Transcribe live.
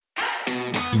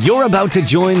You're about to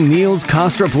join Niels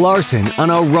Kostrup-Larsen on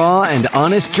a raw and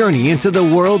honest journey into the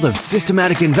world of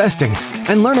systematic investing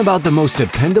and learn about the most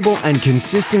dependable and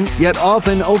consistent yet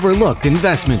often overlooked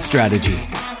investment strategy.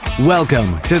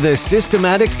 Welcome to the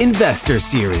Systematic Investor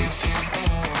Series.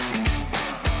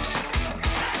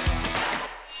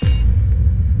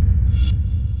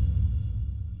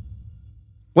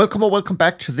 Welcome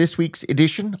back to this week's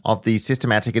edition of the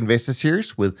Systematic Investor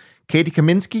Series with Katie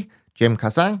Kaminski, Jim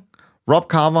Kazan, Rob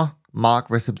Carver, Mark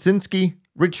Resipczynski,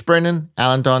 Rich Brennan,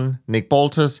 Alan Dunn, Nick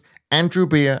Baltus, Andrew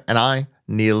Beer, and I,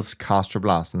 Niels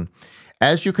Kostrup-Larsen.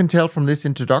 As you can tell from this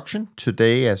introduction,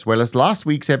 today as well as last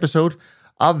week's episode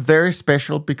are very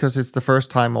special because it's the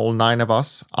first time all 9 of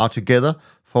us are together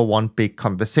for one big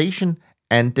conversation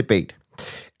and debate.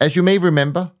 As you may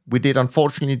remember, we did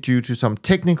unfortunately due to some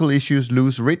technical issues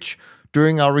lose Rich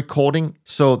during our recording,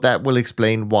 so that will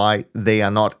explain why they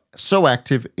are not so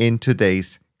active in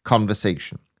today's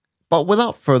conversation. But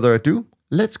without further ado,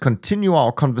 let's continue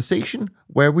our conversation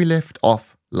where we left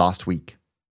off last week.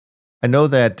 I know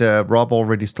that Rob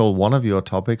already stole one of your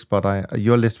topics, but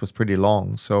your list was pretty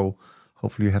long, so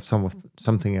hopefully you have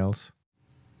something else.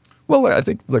 Well, I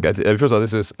think, first of all,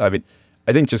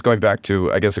 I think just going back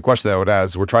to, I guess, the question that I would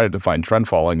ask, we're trying to define trend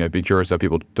following. I'd be curious how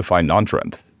people define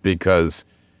non-trend, because,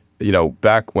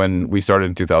 back when we started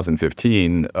in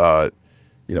 2015,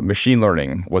 machine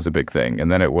learning was a big thing, and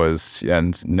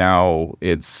now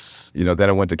it's, then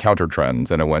it went to counter trends,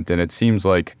 and it seems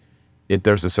like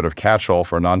there's a sort of catch-all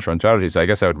for non-trend strategies. I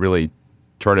guess I would really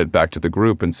turn it back to the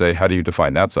group and say, how do you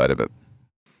define that side of it?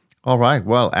 All right.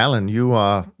 Well, Alan, you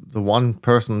are the one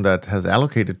person that has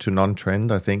allocated to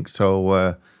non-trend, I think.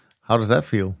 So how does that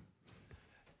feel?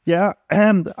 Yeah,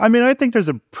 I think there's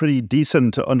a pretty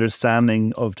decent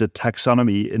understanding of the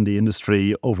taxonomy in the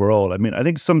industry overall. I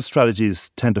think some strategies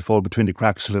tend to fall between the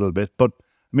cracks a little bit. But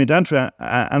to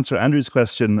answer Andrew's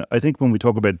question, I think when we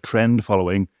talk about trend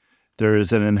following, there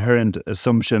is an inherent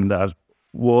assumption that,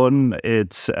 one,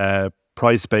 it's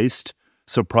price-based.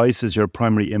 So price is your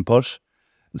primary input.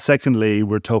 Secondly,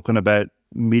 we're talking about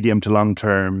medium to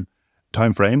long-term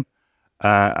time frame.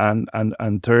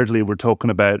 And thirdly, we're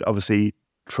talking about, obviously,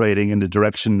 trading in the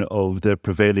direction of the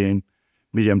prevailing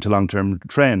medium to long-term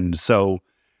trend. So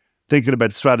thinking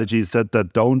about strategies that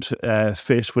don't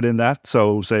fit within that.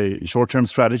 So say short-term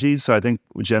strategies. So I think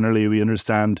generally we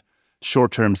understand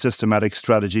short-term systematic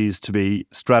strategies to be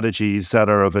strategies that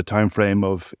are of a time frame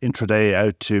of intraday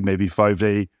out to maybe 5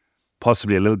 day,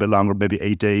 possibly a little bit longer, maybe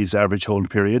 8 days average hold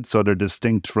period. So they're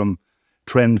distinct from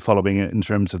trend following in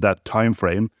terms of that time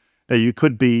frame. Now you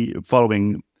could be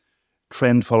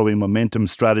trend following momentum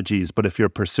strategies, but if you're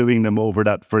pursuing them over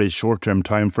that very short-term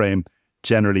time frame,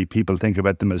 generally people think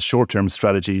about them as short-term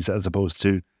strategies as opposed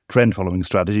to trend following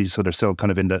strategies. So they're still kind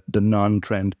of in the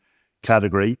non-trend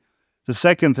category. The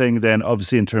second thing then,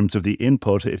 obviously in terms of the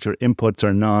input, if your inputs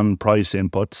are non-price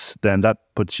inputs, then that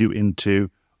puts you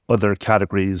into other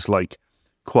categories like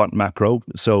quant macro.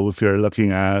 So if you're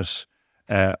looking at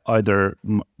either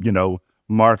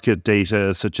market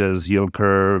data such as yield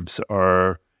curves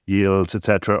or yields,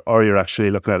 etc., or you're actually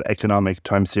looking at economic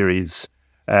time series.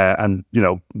 I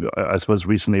suppose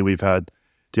recently we've had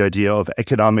the idea of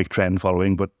economic trend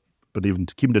following, but even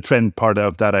keeping the trend part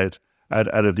of that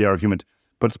out of the argument.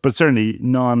 But certainly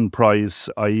non-price,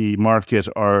 i.e. market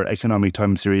or economic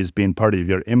time series being part of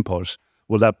your input,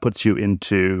 well, that puts you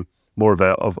into more of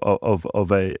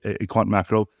a quant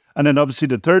macro. And then obviously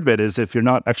the third bit is if you're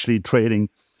not actually trading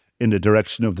in the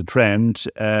direction of the trend,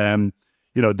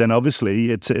 then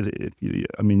obviously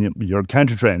you're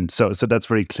counter trend. So that's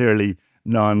very clearly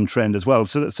non-trend as well.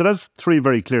 So that's 3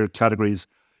 very clear categories.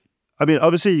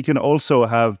 Obviously you can also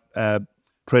have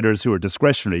traders who are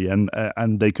discretionary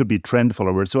and they could be trend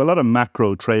followers. So a lot of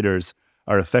macro traders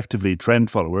are effectively trend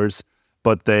followers,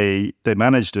 but they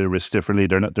manage the risk differently.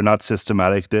 They're not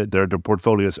systematic. Their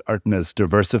portfolios aren't as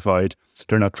diversified.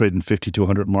 They're not trading 50 to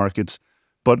 100 markets.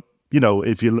 But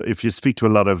if you speak to a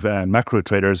lot of macro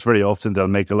traders, very often they'll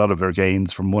make a lot of their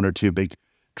gains from 1 or 2 big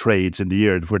trades in the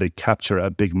year where they capture a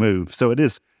big move. So it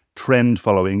is trend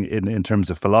following in terms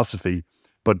of philosophy,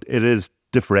 but it is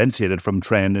differentiated from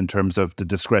trend in terms of the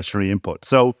discretionary input.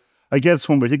 So I guess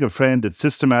when we think of trend, it's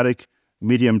systematic,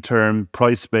 medium term,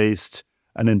 price-based,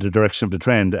 and in the direction of the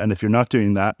trend. And if you're not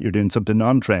doing that, you're doing something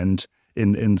non-trend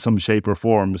in some shape or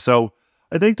form. So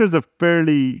I think there's a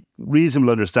fairly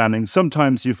reasonable understanding.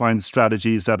 Sometimes you find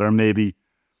strategies that are maybe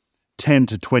 10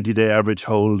 to 20 day average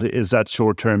hold. Is that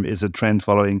short term? Is it trend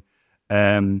following?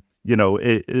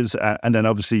 It is, and then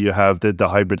obviously you have the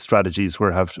hybrid strategies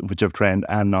which have trend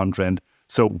and non-trend.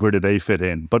 So where do they fit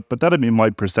in? But that'd be my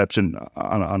perception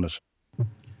on it.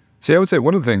 See, I would say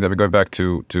one of the things, going back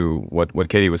to what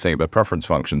Katie was saying about preference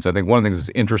functions, I think one of the things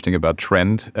that's interesting about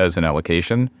trend as an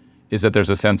allocation is that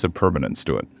there's a sense of permanence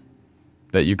to it.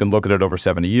 That you can look at it over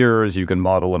 70 years, you can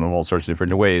model it in all sorts of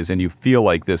different ways, and you feel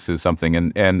like this is something.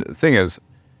 And the thing is,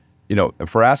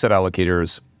 for asset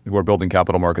allocators who are building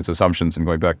capital markets assumptions, and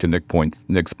going back to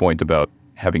Nick's point about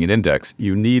having an index,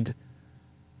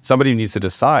 somebody needs to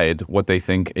decide what they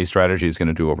think a strategy is going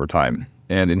to do over time.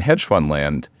 And in hedge fund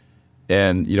land,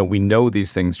 we know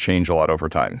these things change a lot over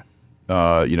time.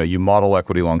 You model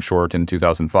equity long short in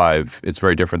 2005, it's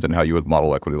very different than how you would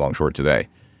model equity long short today.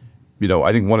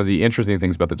 I think one of the interesting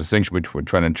things about the distinction between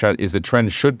trend and trend is that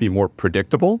trend should be more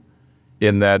predictable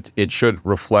in that it should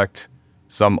reflect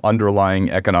some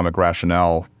underlying economic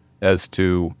rationale as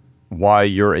to why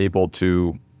you're able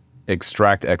to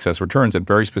extract excess returns at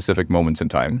very specific moments in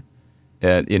time,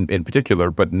 in particular,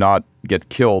 but not get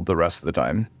killed the rest of the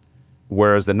time.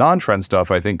 Whereas the non-trend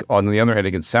stuff, I think, on the other hand,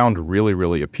 it can sound really,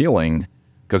 really appealing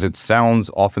because it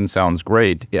often sounds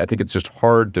great. I think it's just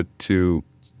hard to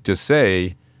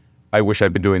say, I wish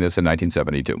I'd been doing this in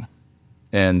 1972.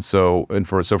 And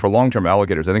for long-term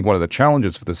allocators, I think one of the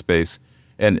challenges for this space,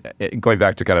 and going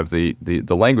back to kind of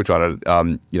the language on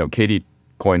it, Katie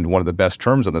coined one of the best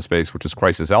terms on the space, which is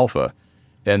crisis alpha.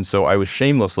 And so I was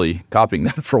shamelessly copying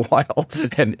that for a while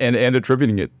and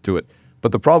attributing it to it.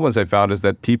 But the problem, as I found, is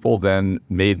that people then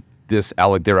made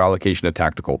their allocation a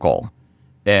tactical call.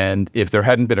 And if there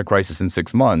hadn't been a crisis in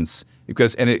 6 months,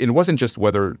 it wasn't just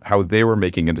how they were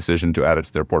making a decision to add it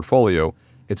to their portfolio,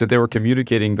 it's that they were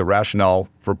communicating the rationale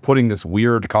for putting this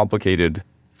weird, complicated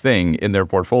thing in their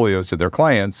portfolios to their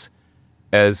clients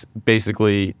as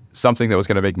basically something that was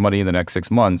going to make money in the next 6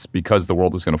 months because the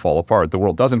world was going to fall apart. The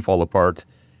world doesn't fall apart,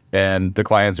 and the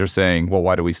clients are saying, well,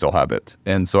 why do we still have it?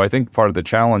 And so I think part of the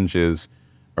challenge is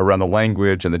around the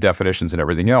language and the definitions and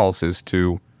everything else is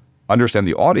to understand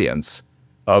the audience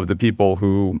of the people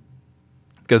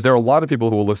because there are a lot of people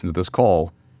who will listen to this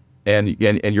call and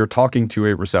you're talking to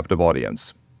a receptive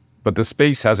audience. But the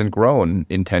space hasn't grown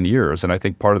in 10 years. And I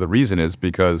think part of the reason is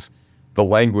because the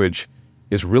language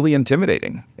is really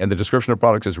intimidating and the description of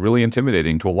products is really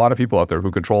intimidating to a lot of people out there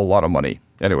who control a lot of money.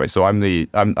 Anyway, so I'm the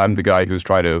guy who's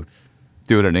trying to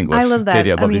do it in English. I love that.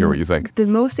 Katie, I'd love to hear what you think. The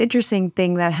most interesting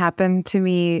thing that happened to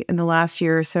me in the last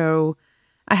year or so,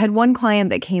 I had one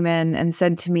client that came in and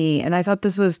said to me, and I thought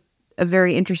this was a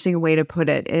very interesting way to put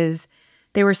it, is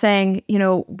they were saying,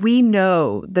 we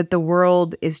know that the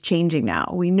world is changing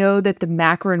now. We know that the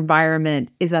macro environment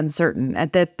is uncertain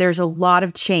and that there's a lot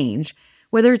of change,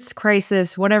 whether it's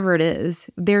crisis, whatever it is,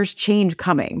 there's change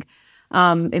coming.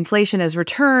 Inflation has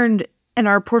returned and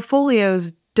our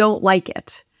portfolios don't like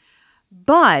it.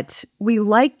 But we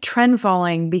like trend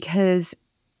following because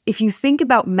if you think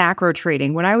about macro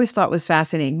trading, what I always thought was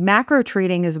fascinating, macro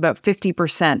trading is about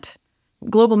 50%.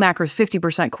 Global macro is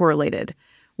 50% correlated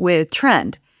with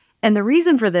trend. And the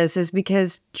reason for this is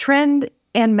because trend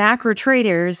and macro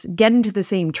traders get into the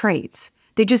same trades.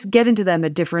 They just get into them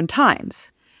at different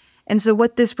times. And so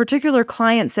what this particular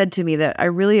client said to me that I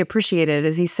really appreciated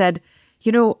is he said,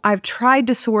 I've tried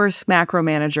to source macro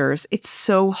managers. It's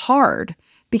so hard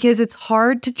because it's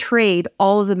hard to trade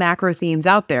all of the macro themes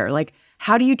out there. Like,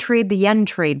 how do you trade the yen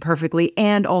trade perfectly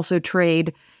and also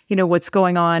trade, what's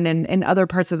going on in other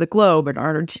parts of the globe and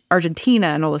Argentina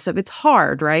and all this stuff? It's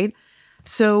hard, right?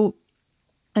 So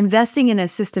investing in a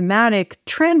systematic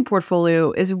trend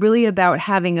portfolio is really about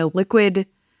having a liquid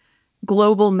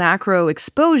global macro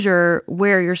exposure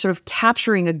where you're sort of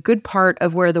capturing a good part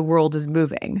of where the world is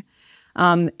moving.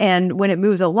 And when it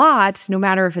moves a lot, no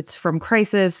matter if it's from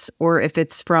crisis or if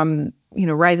it's from,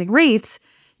 rising rates,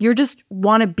 you just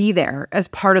want to be there as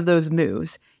part of those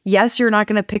moves. Yes, you're not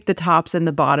going to pick the tops and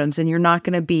the bottoms, and you're not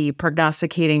going to be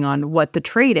prognosticating on what the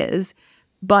trade is,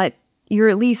 but you're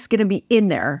at least going to be in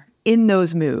there, in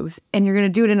those moves, and you're going to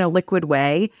do it in a liquid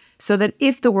way so that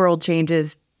if the world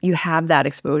changes, you have that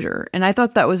exposure. And I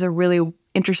thought that was a really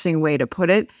interesting way to put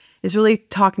it, is really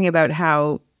talking about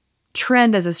how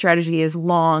trend as a strategy is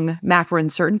long macro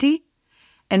uncertainty,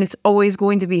 and it's always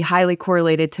going to be highly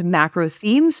correlated to macro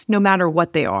themes, no matter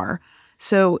what they are.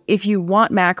 So if you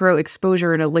want macro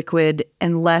exposure in a liquid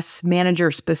and less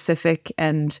manager-specific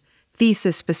and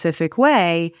thesis-specific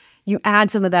way, you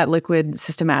add some of that liquid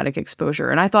systematic exposure.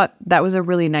 And I thought that was a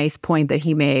really nice point that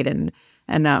he made. And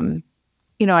I'm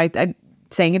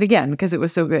saying it again because it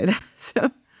was so good. So.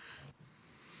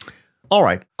 All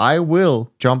right, I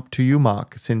will jump to you,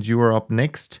 Mark, since you are up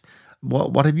next.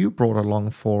 What have you brought along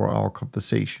for our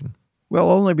conversation? Well,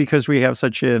 only because we have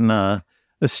such an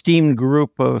esteemed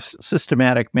group of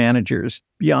systematic managers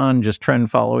beyond just trend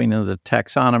following in the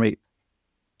taxonomy.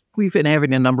 we've been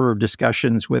having a number of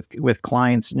discussions with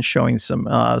clients and showing some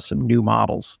new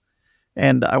models.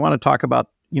 And I want to talk about,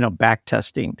 back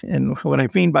testing. And what I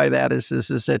mean by that is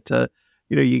that,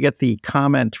 you get the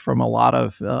comment from a lot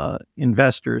of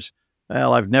investors,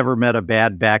 well, I've never met a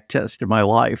bad back test in my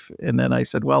life. And then I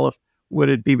said, well, would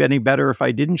it be any better if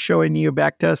I didn't show any of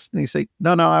back tests? And they say,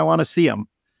 no, I want to see them.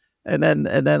 And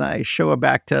then I show a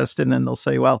back test, and then they'll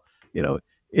say, well,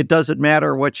 it doesn't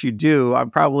matter what you do. I'm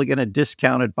probably going to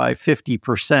discount it by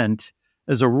 50%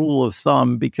 as a rule of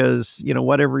thumb because,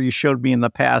 whatever you showed me in the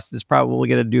past is probably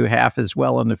going to do half as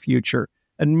well in the future.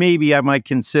 And maybe I might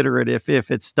consider it if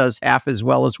it does half as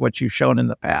well as what you've shown in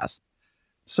the past.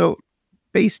 So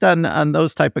based on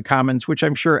those type of comments, which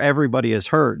I'm sure everybody has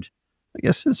heard, I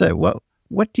guess is that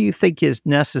what do you think is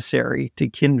necessary to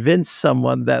convince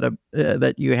someone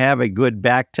that you have a good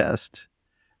back test?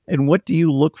 And what do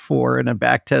you look for in a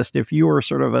back test if you are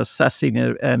sort of assessing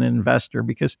an investor?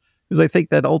 Because I think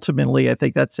that ultimately,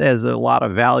 that has a lot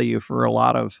of value for a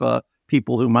lot of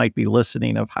people who might be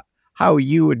listening of how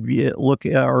you would look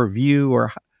or view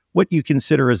or what you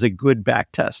consider as a good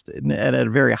back test at a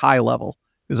very high level.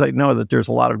 Because I know that there's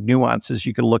a lot of nuances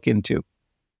you can look into.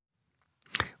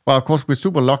 Well, of course, we're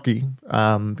super lucky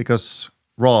because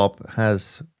Rob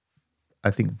has,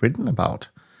 I think, written about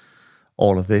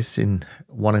all of this in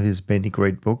one of his many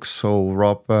great books. So,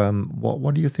 Rob,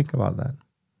 what do you think about that?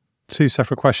 Two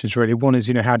separate questions, really. One is,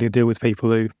 how do you deal with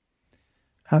people who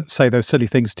say those silly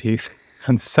things to you?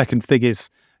 And the second thing is,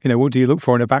 what do you look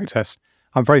for in a back test?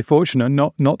 I'm very fortunate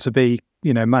not to be,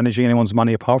 managing anyone's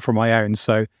money apart from my own.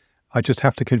 So I just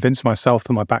have to convince myself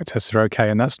that my back tests are okay.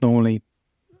 And that's normally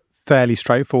fairly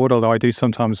straightforward, although I do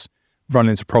sometimes run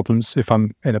into problems if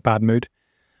I'm in a bad mood.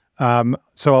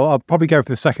 So I'll probably go for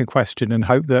the second question and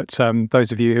hope that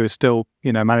those of you who are still,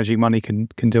 managing money can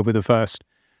deal with the first.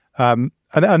 And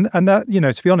that,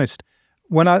 to be honest,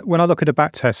 when I look at a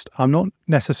back test, I'm not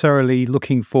necessarily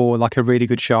looking for like a really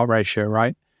good Sharpe ratio,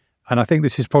 right? And I think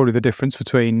this is probably the difference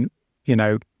between,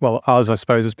 us, I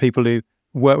suppose, as people who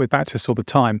work with back tests all the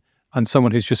time and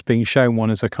someone who's just being shown one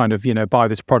as a kind of, buy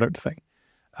this product thing.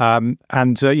 So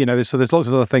there's lots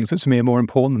of other things that to me are more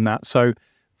important than that. So,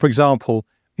 for example,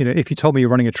 if you told me you're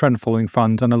running a trend following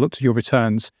fund and I looked at your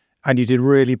returns and you did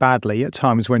really badly at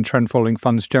times when trend following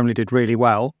funds generally did really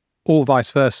well, or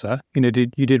vice versa, you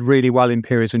did really well in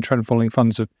periods when trend following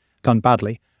funds have done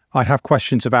badly, I'd have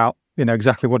questions about,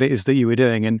 exactly what it is that you were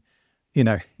doing. And,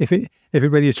 if it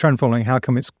really is trend following, how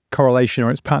come its correlation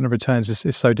or its pattern of returns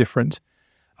is so different?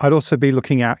 I'd also be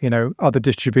looking at, other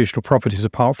distributional properties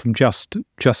apart from just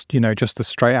the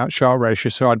straight out Sharpe ratio.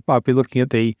 So I'd be looking at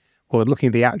the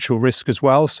actual risk as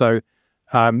well. So,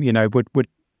 if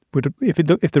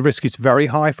the risk is very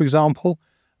high, for example,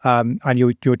 and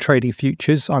you're trading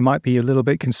futures, I might be a little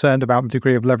bit concerned about the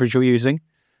degree of leverage you're using.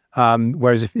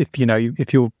 Whereas if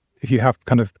you have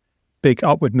kind of big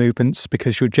upward movements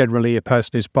because you're generally a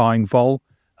person who's buying vol,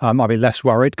 I'd be less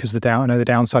worried because the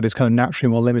downside is kind of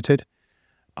naturally more limited.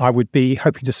 I would be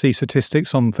hoping to see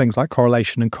statistics on things like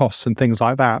correlation and costs and things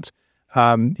like that,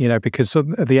 because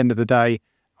at the end of the day,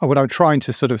 what I'm trying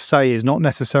to sort of say is not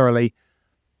necessarily,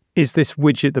 is this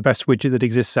widget the best widget that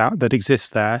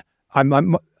exists there?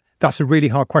 That's a really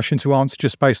hard question to answer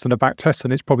just based on a back test,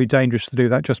 and it's probably dangerous to do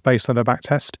that just based on a back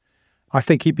test. I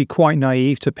think it'd be quite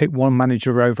naive to pick one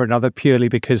manager over another purely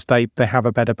because they have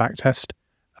a better back test,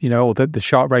 or the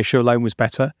Sharpe ratio alone was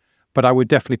better. But I would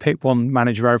definitely pick one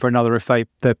manager over another if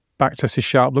the back test is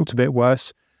Sharpe looked a bit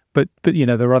worse. But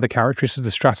there are other characteristics of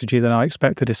the strategy that I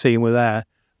expected to see and were there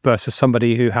versus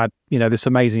somebody who had, this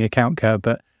amazing account curve,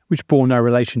 but which bore no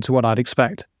relation to what I'd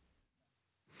expect.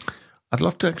 I'd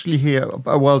love to actually hear,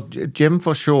 well, Jim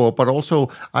for sure, but also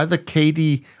either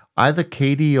Katie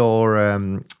or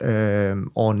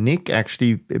Nick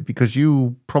actually, because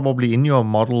you probably in your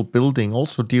model building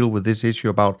also deal with this issue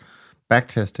about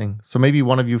backtesting. So maybe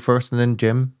one of you first and then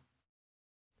Jim.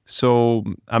 So,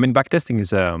 backtesting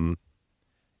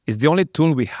is the only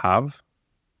tool we have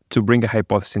to bring a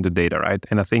hypothesis into data, right?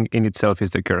 And I think in itself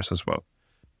is the curse as well.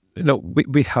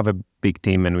 We have a big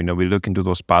team and we look into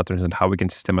those patterns and how we can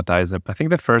systematize them. I think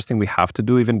the first thing we have to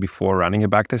do even before running a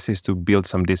backtest is to build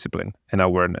some discipline and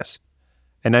awareness.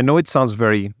 And I know it sounds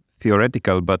very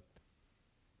theoretical, but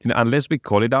unless we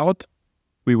call it out,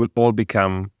 we will all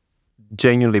become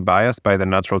genuinely biased by the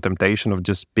natural temptation of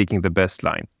just picking the best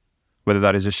line, whether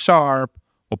that is a Sharpe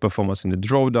or performance in the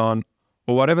drawdown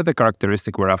or whatever the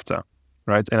characteristic we're after,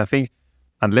 right? And I think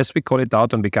unless we call it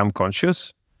out and become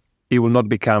conscious, it will not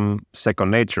become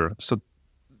second nature. So,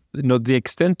 the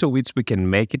extent to which we can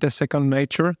make it a second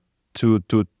nature to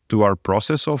our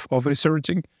process of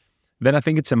researching, then I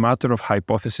think it's a matter of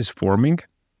hypothesis forming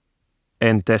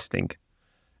and testing.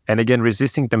 And again,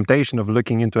 resisting temptation of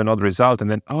looking into another result and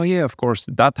then, oh yeah, of course,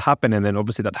 that happened, and then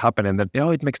obviously that happened, and then,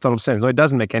 oh, it makes total sense. No, it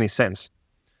doesn't make any sense.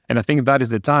 And I think that is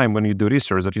the time when you do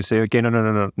research that you say, okay,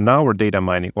 no. Now we're data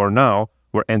mining, or now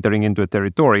we're entering into a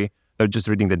territory that just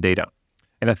reading the data.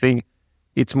 And I think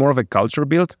it's more of a culture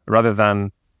build rather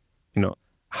than,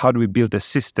 how do we build a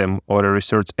system or a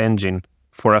research engine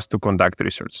for us to conduct the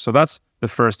research. So that's the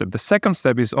first step. The second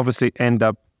step is obviously we end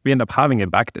up having a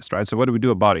backtest, right? So what do we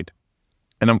do about it?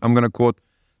 And I'm going to quote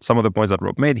some of the points that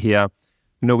Rob made here.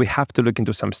 We have to look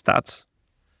into some stats.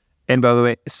 And by the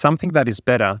way, something that is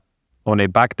better on a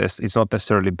backtest is not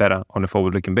necessarily better on a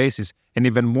forward-looking basis. And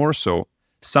even more so,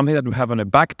 something that we have on a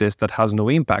backtest that has no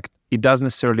impact, it doesn't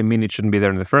necessarily mean it shouldn't be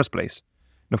there in the first place.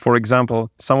 For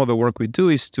example, some of the work we do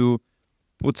is to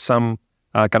put some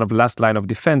kind of last line of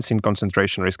defense in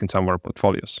concentration risk in some of our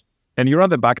portfolios. And your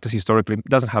other backtest historically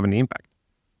doesn't have any impact.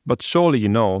 But surely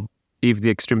if the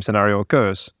extreme scenario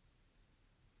occurs,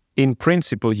 in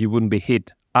principle, you wouldn't be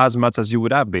hit as much as you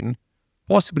would have been,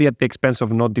 possibly at the expense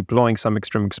of not deploying some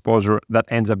extreme exposure that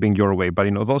ends up being your way.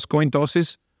 But those coin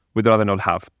tosses, we'd rather not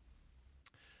have.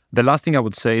 The last thing I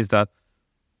would say is that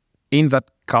in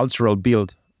that cultural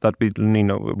build that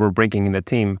we're breaking in the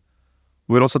team,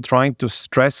 we're also trying to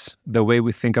stress the way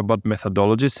we think about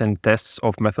methodologies and tests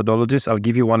of methodologies. I'll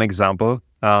give you one example.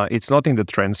 It's not in the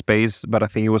trend space, but I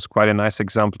think it was quite a nice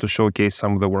example to showcase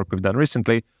some of the work we've done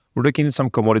recently. We're looking at some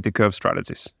commodity curve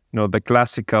strategies. The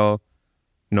classical,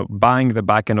 buying the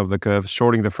back end of the curve,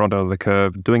 shorting the front end of the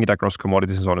curve, doing it across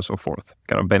commodities and so on and so forth,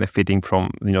 kind of benefiting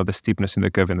from, the steepness in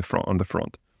the curve on the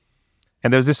front.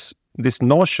 And there's this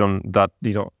notion that,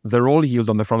 the roll yield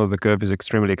on the front of the curve is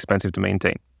extremely expensive to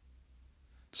maintain.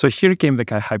 So here came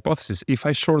the hypothesis, if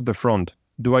I short the front,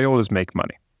 do I always make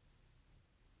money?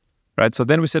 Right? So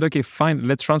then we said, okay, fine,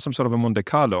 let's run some sort of a Monte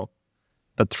Carlo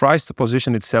that tries to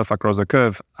position itself across the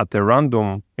curve in a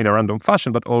random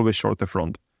fashion, but always short the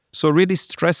front. So really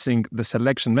stressing the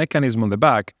selection mechanism on the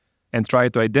back and try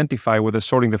to identify whether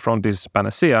shorting the front is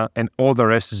panacea and all the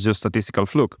rest is just statistical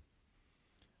fluke.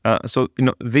 So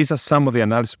these are some of the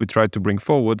analysis we try to bring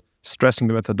forward, stressing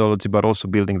the methodology, but also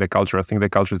building the culture. I think the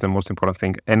culture is the most important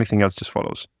thing. Anything else just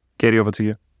follows. Katie, over to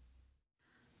you.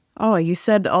 Oh, you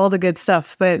said all the good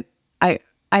stuff, but I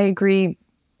agree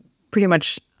pretty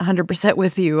much 100%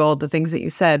 with you, all the things that you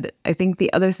said. I think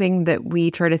the other thing that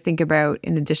we try to think about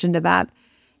in addition to that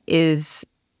is,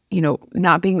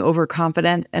 not being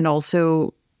overconfident, and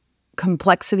also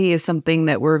complexity is something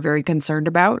that we're very concerned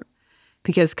about,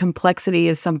 because complexity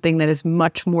is something that is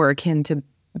much more akin to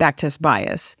backtest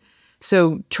bias.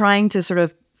 So trying to sort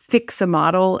of fix a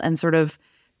model and sort of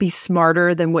be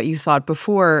smarter than what you thought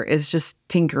before is just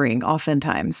tinkering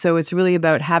oftentimes. So it's really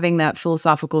about having that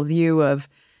philosophical view of,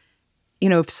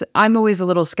 I'm always a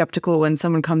little skeptical when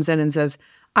someone comes in and says,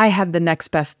 I have the next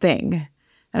best thing.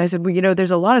 And I said, well, there's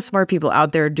a lot of smart people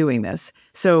out there doing this.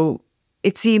 So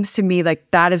it seems to me like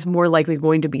that is more likely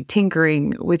going to be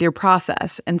tinkering with your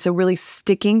process. And so really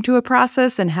sticking to a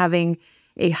process and having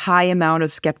a high amount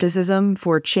of skepticism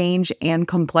for change and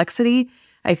complexity,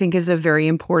 I think is a very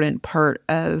important part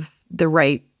of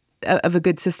of a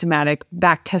good systematic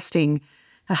backtesting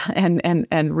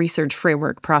and research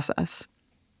framework process.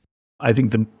 I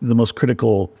think the most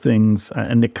critical things,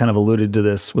 and Nick kind of alluded to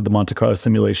this with the Monte Carlo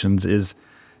simulations, is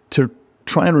to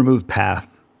try and remove path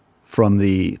from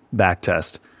the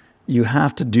backtest. You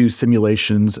have to do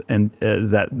simulations and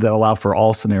that allow for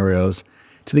all scenarios.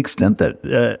 To the extent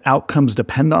that outcomes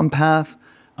depend on path,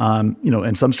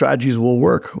 and some strategies will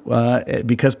work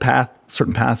because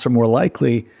certain paths are more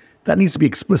likely. That needs to be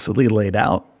explicitly laid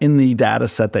out in the data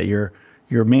set that you're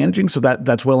managing, so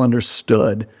that's well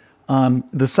understood.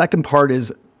 The second part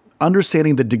is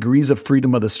understanding the degrees of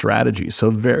freedom of the strategy. So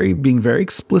being very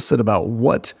explicit about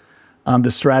what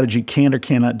the strategy can or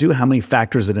cannot do, how many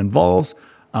factors it involves,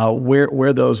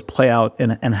 where those play out,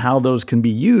 and how those can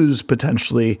be used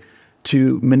potentially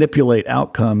to manipulate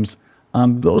outcomes.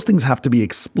 Those things have to be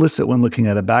explicit when looking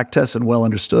at a backtest and well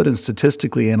understood and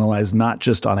statistically analyzed, not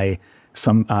just on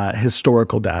some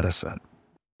historical data set.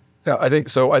 Yeah, I think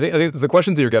so. I think the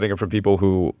questions that you're getting are from people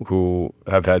who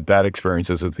have had bad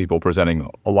experiences with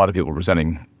a lot of people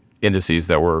presenting indices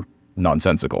that were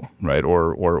nonsensical, right?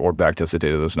 Or backtested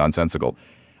data that was nonsensical.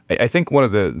 I think one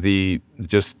of the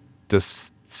just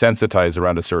desensitized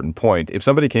around a certain point, if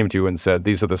somebody came to you and said,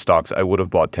 these are the stocks I would have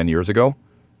bought 10 years ago,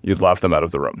 you'd laugh them out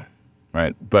of the room,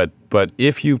 right? But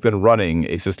if you've been running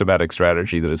a systematic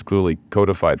strategy that is clearly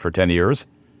codified for 10 years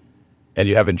and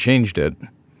you haven't changed it,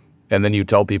 and then you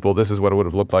tell people this is what it would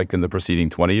have looked like in the preceding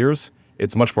 20 years,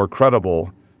 it's much more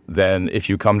credible than if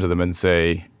you come to them and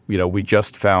say, we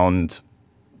just found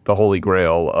the holy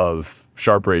grail of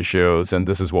Sharpe ratios, and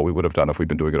this is what we would have done if we'd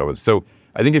been doing it over. So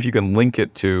I think if you can link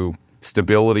it to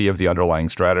stability of the underlying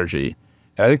strategy,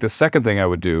 and I think the second thing I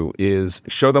would do is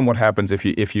show them what happens if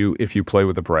you play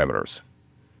with the parameters.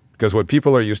 Because what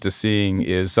people are used to seeing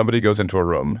is somebody goes into a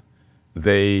room,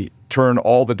 they turn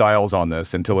all the dials on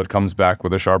this until it comes back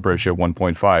with a Sharpe ratio of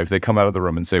 1.5. They come out of the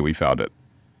room and say, we found it.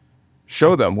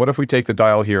 Show them, what if we take the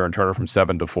dial here and turn it from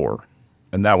 7 to 4,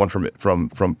 and that one from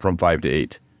 5 to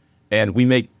 8, and we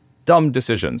make dumb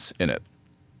decisions in it?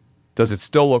 Does it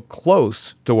still look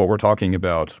close to what we're talking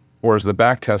about, or is the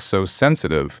backtest so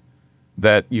sensitive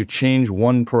that you change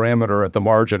one parameter at the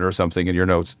margin or something in your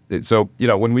notes? So,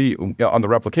 when we, on the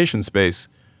replication space,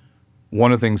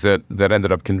 one of the things that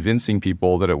ended up convincing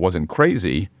people that it wasn't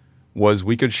crazy was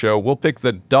we could show, we'll pick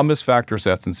the dumbest factor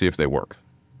sets and see if they work.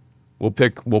 We'll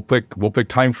pick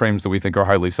time frames that we think are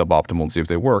highly suboptimal and see if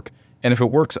they work. And if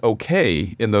it works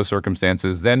okay in those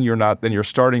circumstances, then you're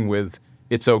starting with,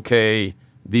 it's okay,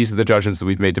 these are the judgments that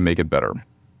we've made to make it better.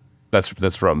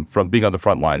 That's from being on the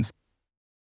front lines.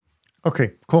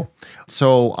 Okay, cool.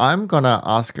 So I'm going to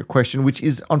ask a question, which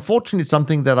is unfortunately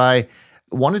something that I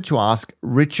wanted to ask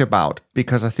Rich about,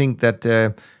 because I think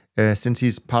that since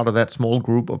he's part of that small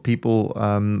group of people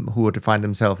who define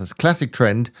themselves as classic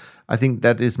trend, I think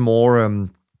that is more,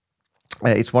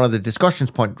 it's one of the discussions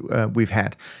point we've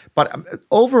had. But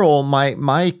overall,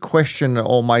 my question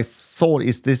or my thought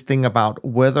is this thing about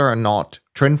whether or not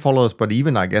trend followers, but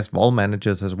even I guess vol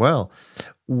managers as well,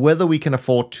 whether we can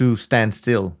afford to stand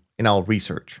still in our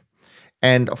research.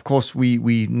 And of course,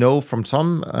 we know from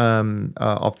some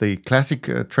of the classic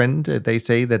trend, they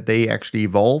say that they actually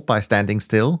evolve by standing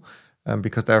still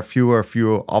because there are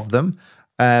fewer of them.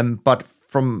 But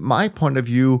from my point of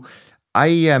view,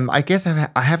 I guess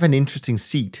I have an interesting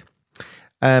seat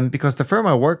because the firm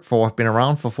I work for has been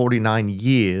around for 49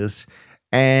 years.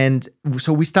 And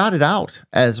so we started out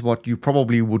as what you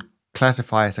probably would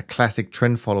classify as a classic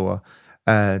trend follower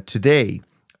today,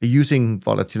 using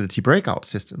volatility breakout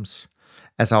systems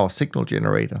as our signal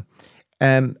generator.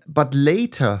 But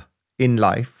later in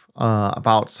life,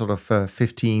 about sort of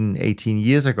 15, 18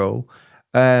 years ago,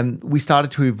 we started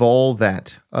to evolve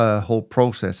that whole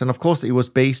process. And of course, it was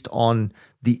based on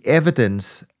the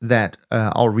evidence that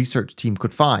our research team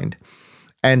could find.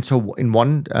 And so in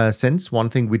one sense, one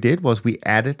thing we did was we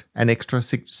added an extra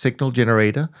signal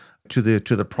generator to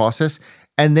the process.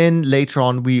 And then later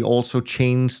on, we also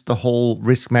changed the whole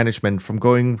risk management from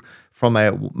going from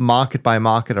a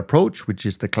market-by-market approach, which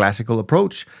is the classical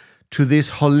approach, to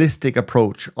this holistic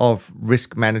approach of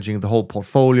risk managing the whole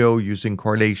portfolio using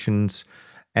correlations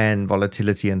and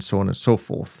volatility and so on and so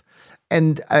forth.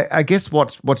 And I guess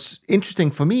what's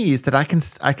interesting for me is that I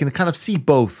can kind of see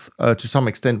both to some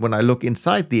extent. When I look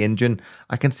inside the engine,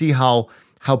 I can see how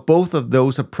both of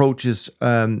those approaches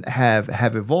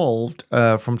have evolved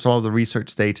from some of the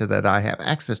research data that I have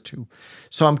access to.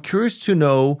 So I'm curious to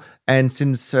know, and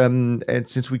since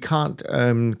we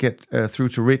can't get through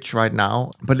to Rich right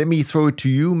now, but let me throw it to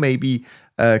you, maybe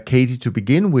Katie, to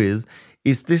begin with,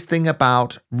 is this thing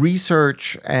about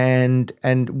research and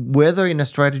whether in a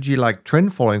strategy like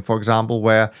trend following, for example,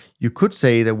 where you could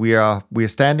say that we are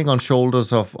standing on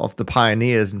shoulders of the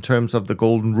pioneers in terms of the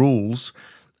golden rules.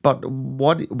 But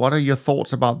what are your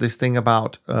thoughts about this thing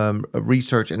about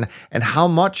research and how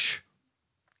much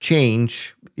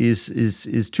change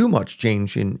is too much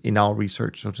change in our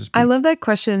research, so to speak? I love that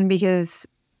question because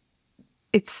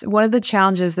it's one of the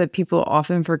challenges that people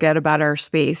often forget about our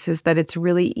space is that it's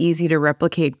really easy to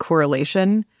replicate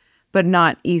correlation, but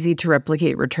not easy to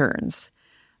replicate returns.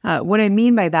 What I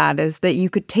mean by that is that you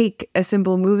could take a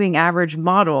simple moving average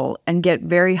model and get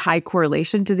very high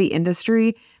correlation to the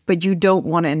industry, but you don't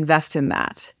want to invest in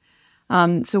that.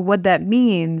 So what that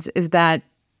means is that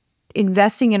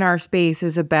investing in our space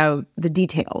is about the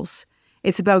details.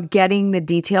 It's about getting the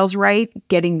details right,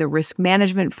 getting the risk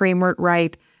management framework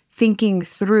right, thinking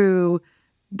through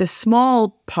the small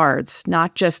parts,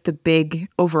 not just the big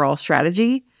overall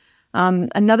strategy.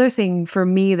 Another thing for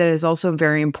me that is also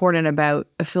very important about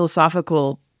a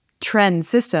philosophical trend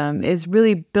system is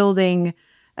really building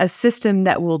a system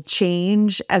that will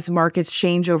change as markets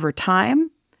change over time.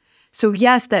 So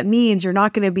yes, that means you're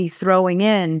not going to be throwing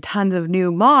in tons of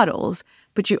new models,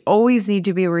 but you always need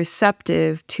to be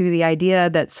receptive to the idea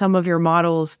that some of your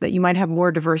models, that you might have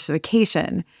more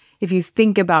diversification if you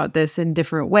think about this in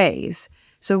different ways.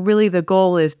 So really the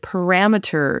goal is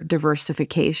parameter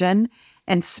diversification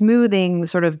and smoothing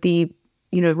sort of the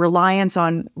reliance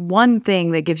on one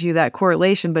thing that gives you that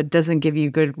correlation but doesn't give you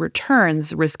good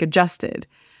returns risk adjusted.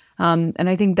 And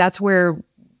I think that's where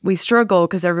we struggle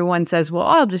because everyone says, well,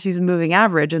 I'll just use a moving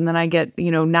average and then I get,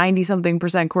 90 something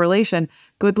percent correlation.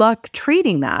 Good luck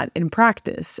trading that in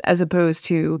practice, as opposed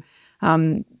to,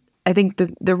 I think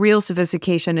the real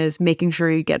sophistication is making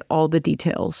sure you get all the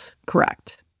details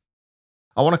correct.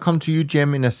 I want to come to you,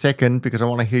 Jem, in a second because I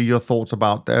want to hear your thoughts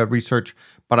about research.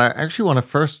 But I actually want to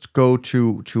first go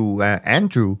to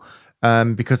Andrew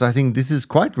because I think this is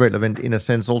quite relevant in a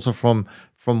sense also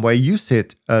from where you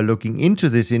sit looking into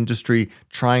this industry,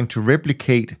 trying to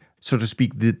replicate, so to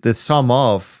speak, the sum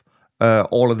of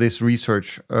all of this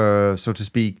research, so to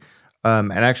speak.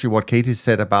 And actually what Katie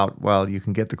said about, well, you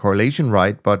can get the correlation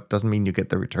right, but doesn't mean you get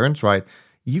the returns right.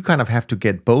 You kind of have to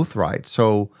get both right.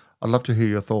 So I'd love to hear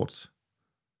your thoughts.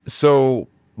 So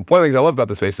one of the things I love about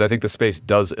the space is I think the space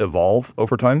does evolve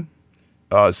over time.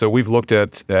 So we've looked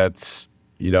at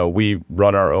we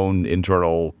run our own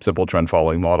internal simple trend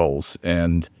following models.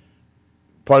 And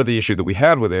part of the issue that we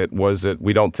had with it was that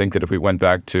we don't think that if we went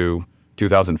back to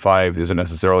 2005, these are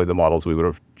necessarily the models we would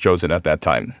have chosen at that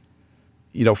time.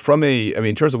 In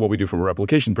terms of what we do from a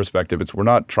replication perspective, we're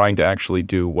not trying to actually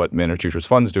do what managed futures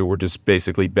funds do. We're just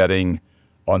basically betting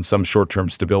on some short-term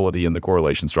stability in the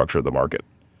correlation structure of the market.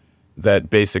 That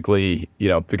basically,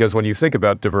 because when you think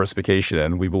about diversification,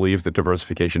 and we believe that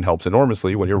diversification helps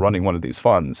enormously when you're running one of these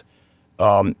funds.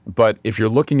 But if you're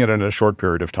looking at it in a short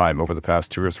period of time, over the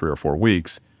past 2 or 3 or 4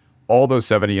 weeks, all those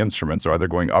 70 instruments are either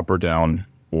going up or down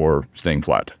or staying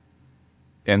flat.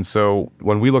 And so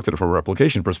when we looked at it from a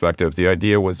replication perspective, the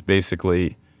idea was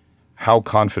basically how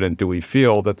confident do we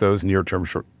feel that those near-term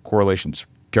correlations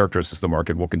characteristics of the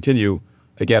market will continue,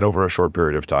 again, over a short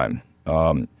period of time.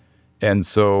 And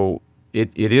so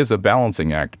it is a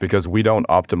balancing act because we don't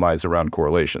optimize around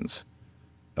correlations.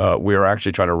 We are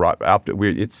actually trying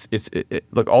to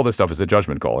look, all this stuff is a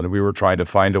judgment call, and we were trying to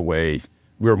find a way.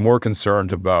 We were more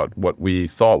concerned about what we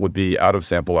thought would be out of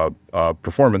sample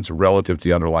performance relative to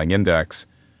the underlying index,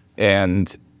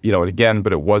 and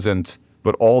but it wasn't.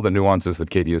 But all the nuances that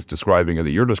Katie is describing or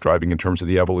that you're describing in terms of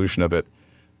the evolution of it,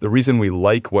 the reason we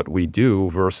like what we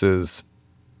do versus.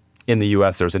 In the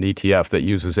US, there's an ETF that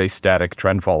uses a static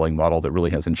trend following model that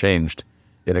really hasn't changed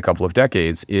in a couple of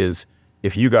decades. Is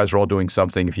if you guys are all doing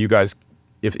something, if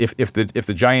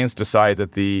the giants decide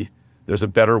that there's a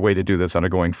better way to do this on a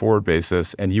going forward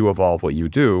basis, and you evolve what you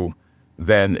do,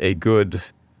 then a good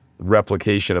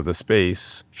replication of the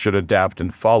space should adapt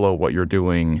and follow what you're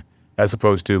doing, as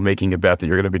opposed to making a bet that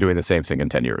you're going to be doing the same thing in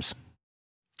 10 years.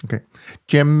 Okay.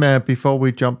 Jem, before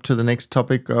we jump to the next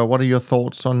topic, what are your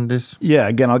thoughts on this? Yeah,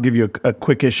 again, I'll give you a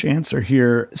quickish answer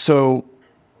here. So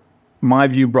my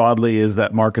view broadly is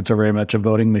that markets are very much a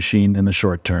voting machine in the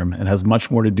short term. It has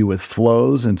much more to do with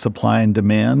flows and supply and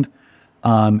demand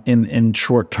in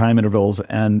short time intervals.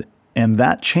 And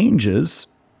that changes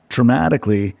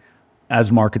dramatically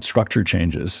as market structure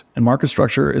changes. And market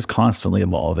structure is constantly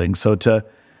evolving. So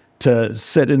to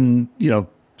sit and,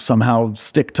 somehow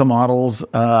stick to models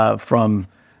from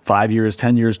 5 years,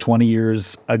 10 years, 20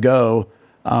 years ago,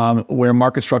 where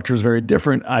market structure is very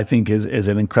different, I think is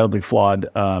an incredibly flawed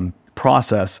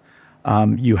process.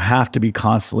 You have to be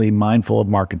constantly mindful of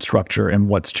market structure and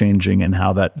what's changing and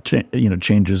how that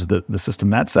changes the system.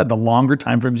 That said, the longer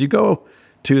timeframes you go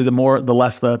to, the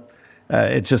less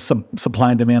it's just some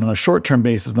supply and demand on a short-term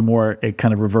basis, the more it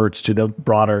kind of reverts to the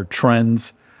broader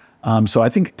trends. So I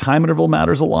think time interval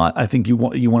matters a lot. I think you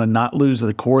want to not lose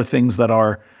the core things that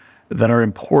are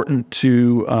important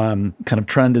to kind of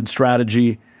trend and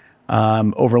strategy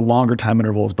over longer time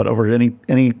intervals, but over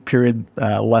any period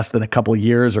less than a couple of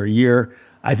years or a year,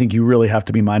 I think you really have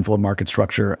to be mindful of market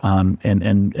structure and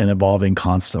evolving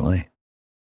constantly.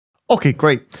 Okay,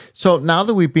 great. So now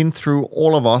that we've been through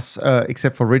all of us,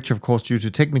 except for Rich, of course, due to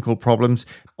technical problems,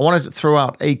 I wanted to throw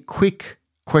out a quick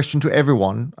question to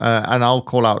everyone, and I'll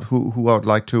call out who I would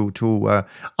like to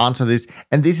answer this.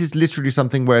 And this is literally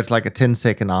something where it's like a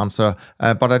 10-second answer,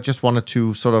 but I just wanted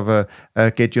to sort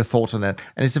of get your thoughts on that.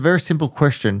 And it's a very simple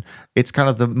question. It's kind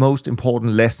of the most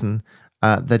important lesson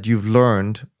that you've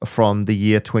learned from the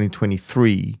year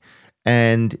 2023.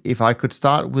 And if I could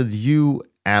start with you,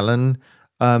 Alan,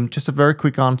 just a very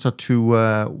quick answer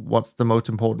to what's the most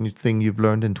important thing you've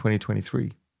learned in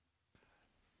 2023?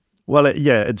 Well,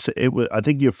 I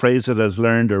think you phrased it as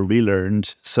learned or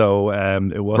relearned. So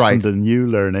it wasn't a new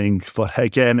learning. But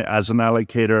again, as an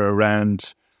allocator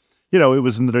around, it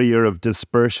was another year of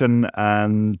dispersion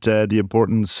and the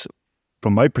importance,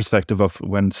 from my perspective, of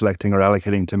when selecting or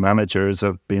allocating to managers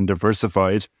of being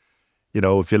diversified.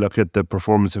 If you look at the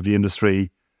performance of the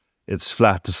industry, it's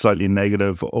flat to slightly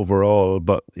negative overall.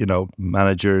 But,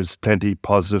 managers, plenty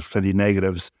positive, plenty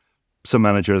negatives. Some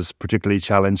managers particularly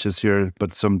challenged this year,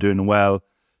 but some doing well.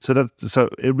 So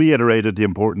it reiterated the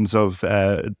importance of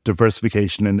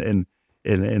diversification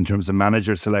in terms of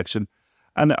manager selection.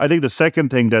 And I think the second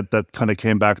thing that kind of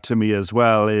came back to me as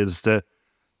well is the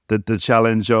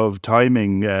challenge of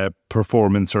timing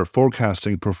performance or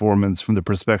forecasting performance from the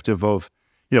perspective of,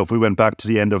 if we went back to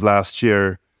the end of last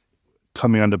year,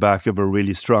 coming on the back of a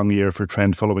really strong year for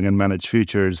trend following and managed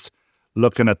futures,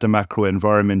 looking at the macro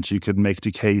environment, you could make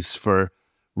the case for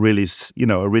really,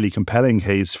 a really compelling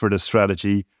case for the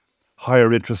strategy.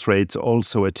 Higher interest rates,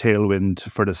 also a tailwind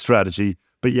for the strategy,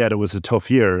 but yet it was a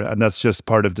tough year. And that's just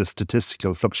part of the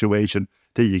statistical fluctuation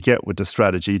that you get with the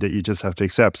strategy that you just have to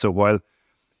accept. So while,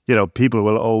 people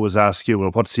will always ask you,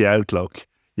 well, what's the outlook?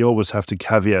 You always have to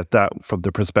caveat that from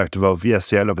the perspective of, yes,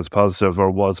 the outlook is positive or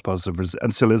was positive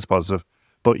and still is positive.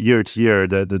 But year to year,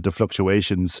 the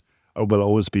fluctuations will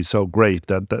always be so great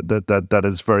that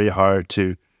is very hard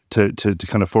to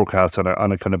kind of forecast on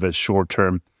a kind of a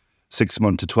short-term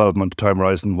 6-month to 12-month time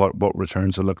horizon what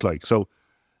returns will look like. So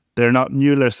they're not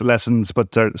new lessons,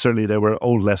 but certainly they were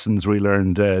old lessons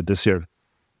relearned this year.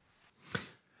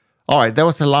 All right, that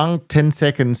was a long 10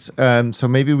 seconds, so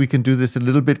maybe we can do this a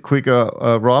little bit quicker.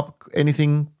 Rob,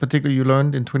 anything particular you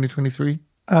learned in 2023?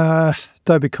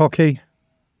 Don't be cocky.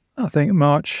 I think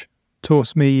March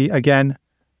taught me again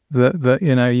that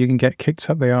you can get kicked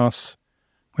up the arse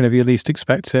whenever you least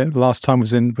expect it. The last time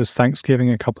was Thanksgiving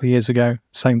a couple of years ago.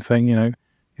 Same thing,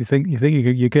 You think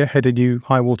you get hit a new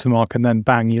high water mark and then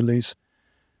bang, you lose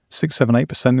 6, 7,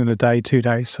 8% in a day, 2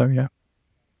 days. So yeah.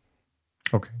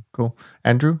 Okay, cool.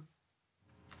 Andrew?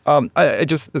 I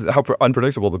just how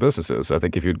unpredictable the business is. I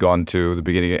think if you'd gone to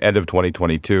the end of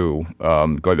 2022,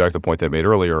 going back to the point I made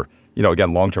earlier,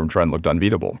 again, long-term trend looked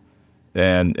unbeatable.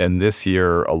 And this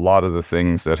year, a lot of the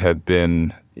things that had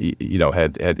been,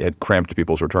 had cramped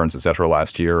people's returns, et cetera,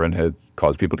 last year and had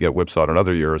caused people to get whipsawed in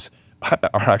other years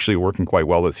are actually working quite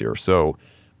well this year. So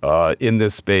in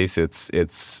this space, it's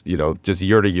just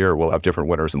year to year, we'll have different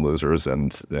winners and losers,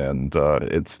 and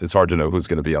it's hard to know who's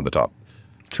going to be on the top.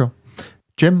 Sure.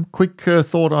 Jim, quick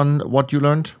thought on what you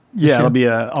learned? Yeah, it'll be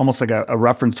almost like a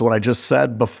reference to what I just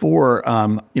said before.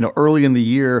 Early in the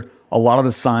year, a lot of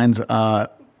the signs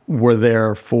were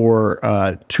there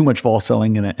for too much vol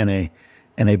selling and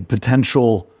a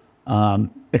potential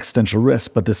existential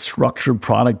risk. But the structured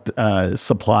product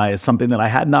supply is something that I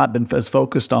had not been as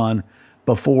focused on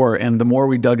before. And the more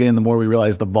we dug in, the more we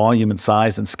realized the volume and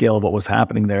size and scale of what was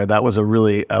happening there. That was a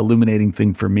really illuminating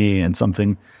thing for me, and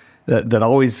something that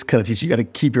always kind of teaches you got to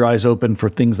keep your eyes open for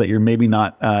things that you're maybe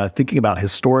not thinking about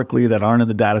historically that aren't in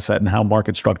the data set and how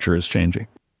market structure is changing.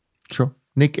 Sure.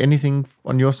 Nick, anything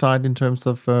on your side in terms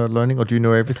of learning, or do you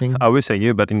know everything? I will say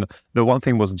you, but the one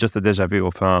thing was just a deja vu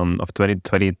of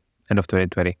 2020, end of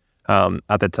 2020.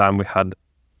 At the time, we had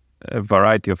a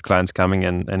variety of clients coming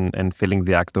and feeling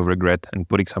the act of regret and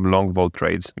putting some long vol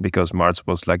trades because March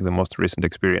was like the most recent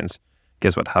experience.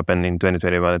 Guess what happened in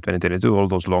 2021 and 2022? All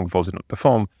those long vols did not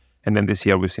perform. And then this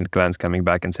year, we've seen clients coming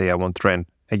back and say, I want trend.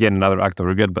 Again, another act of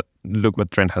regret, but look what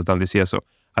trend has done this year. So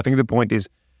I think the point is,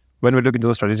 when we look into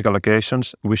those strategic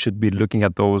allocations, we should be looking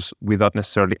at those without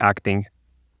necessarily acting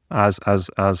as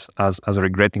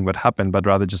regretting what happened, but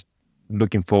rather just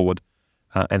looking forward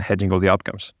and hedging all the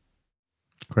outcomes.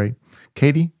 Great.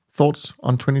 Katie, thoughts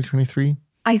on 2023?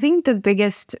 I think the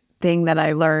biggest thing that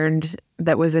I learned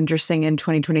that was interesting in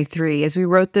 2023 is we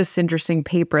wrote this interesting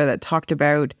paper that talked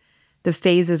about the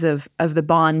phases of the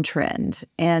bond trend.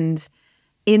 And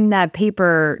in that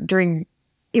paper,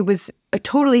 it was a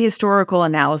totally historical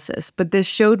analysis, but this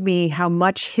showed me how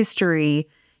much history,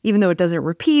 even though it doesn't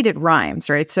repeat, it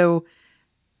rhymes, right? So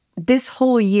this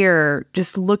whole year,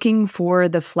 just looking for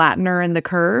the flattener in the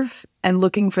curve and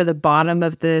looking for the bottom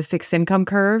of the fixed income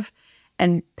curve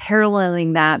and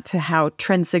paralleling that to how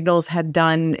trend signals had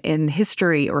done in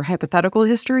history or hypothetical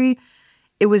history,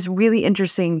 it was really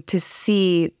interesting to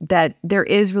see that there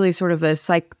is really sort of a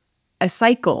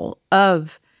cycle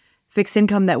of fixed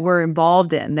income that we're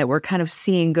involved in, that we're kind of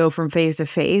seeing go from phase to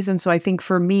phase. And so I think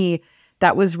for me,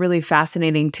 that was really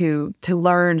fascinating to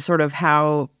learn sort of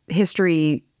how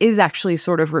history is actually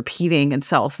sort of repeating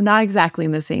itself, not exactly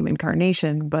in the same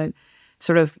incarnation, but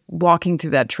sort of walking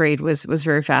through that trade was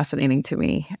very fascinating to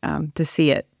me to see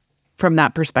it from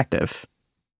that perspective.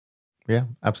 Yeah,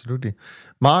 absolutely.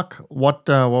 Mark, what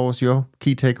was your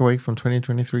key takeaway from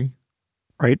 2023?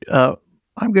 Right.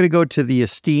 I'm going to go to the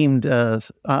esteemed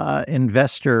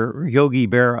investor, Yogi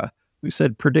Berra, who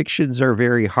said predictions are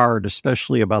very hard,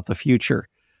 especially about the future.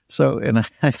 So, and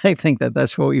I think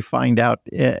that's what we find out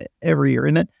every year.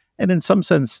 And in some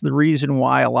sense, the reason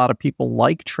why a lot of people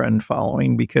like trend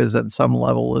following, because at some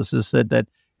level is that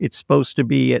it's supposed to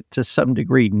be to some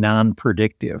degree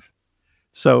non-predictive.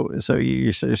 So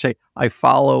you sort of say, I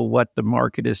follow what the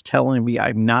market is telling me.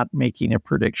 I'm not making a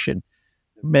prediction.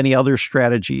 Many other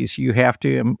strategies, you have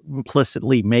to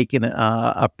implicitly make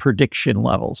a prediction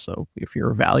level. So if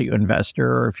you're a value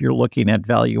investor or if you're looking at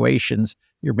valuations,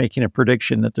 you're making a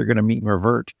prediction that they're going to meet and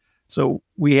revert. So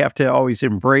we have to always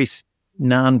embrace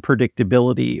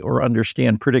non-predictability or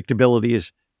understand predictability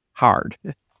is hard.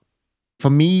 For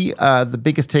me, the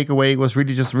biggest takeaway was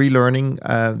really just relearning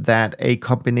that a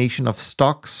combination of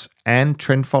stocks and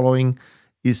trend following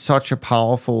is such a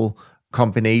powerful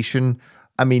combination.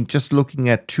 I mean, just looking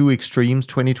at two extremes,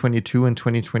 2022 and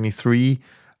 2023,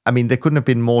 I mean, they couldn't have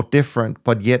been more different,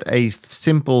 but yet a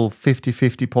simple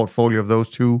 50-50 portfolio of those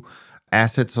two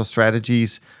assets or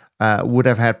strategies would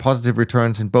have had positive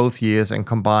returns in both years, and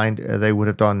combined, they would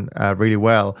have done really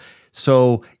well.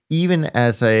 So even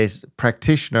as a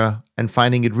practitioner and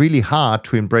finding it really hard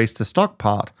to embrace the stock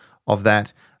part of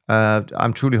that,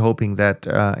 I'm truly hoping that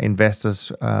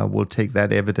investors will take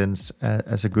that evidence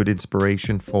as a good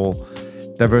inspiration for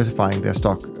diversifying their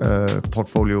stock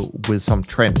portfolio with some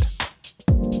trend.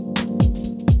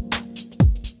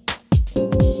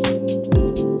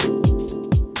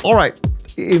 All right.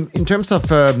 In terms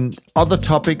of other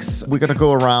topics, we're going to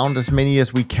go around as many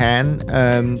as we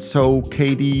can. So,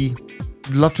 Katie,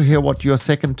 I'd love to hear what your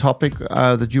second topic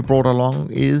that you brought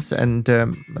along is, and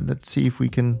let's see if we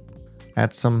can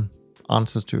add some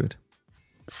answers to it.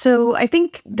 So I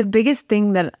think the biggest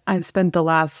thing that I've spent the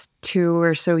last 2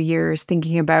 or so years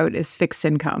thinking about is fixed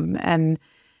income. And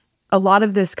a lot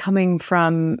of this coming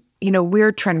from,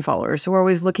 we're trend followers. So we're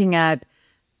always looking at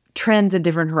trends at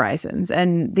different horizons.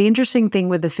 And the interesting thing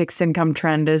with the fixed income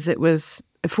trend is it was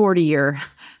a 40-year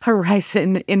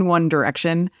horizon in one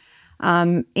direction.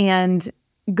 And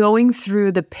going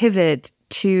through the pivot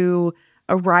to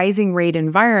a rising rate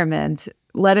environment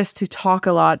led us to talk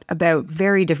a lot about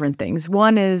very different things.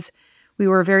 One is we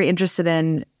were very interested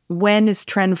in when is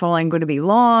trend following going to be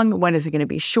long? When is it going to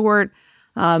be short?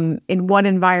 In what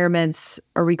environments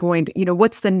are we going to,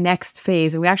 what's the next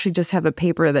phase? And we actually just have a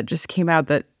paper that just came out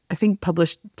that I think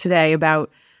published today about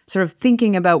sort of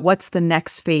thinking about what's the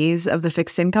next phase of the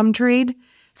fixed income trade.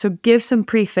 So give some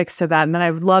prefix to that. And then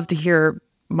I would love to hear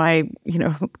my,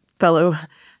 fellow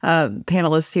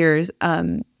panelists here's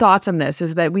thoughts on this.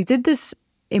 Is that we did this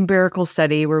empirical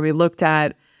study where we looked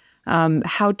at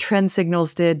how trend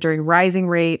signals did during rising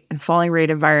rate and falling rate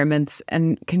environments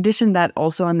and conditioned that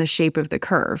also on the shape of the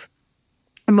curve.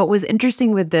 And what was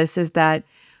interesting with this is that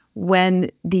when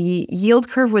the yield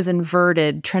curve was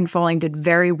inverted, trend following did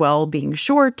very well being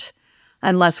short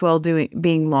and less well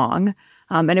being long.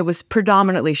 And it was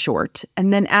predominantly short.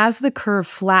 And then as the curve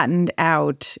flattened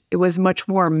out, it was much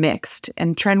more mixed.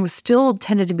 And trend was still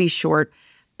tended to be short,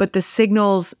 but the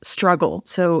signals struggle.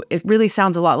 So it really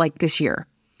sounds a lot like this year.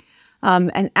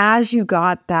 And as you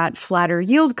got that flatter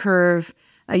yield curve,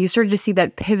 you started to see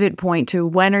that pivot point to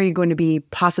when are you going to be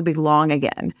possibly long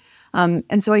again?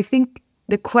 And so I think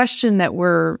the question that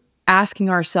we're asking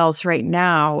ourselves right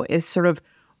now is sort of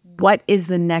what is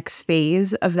the next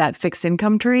phase of that fixed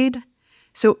income trade?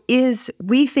 So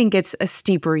we think it's a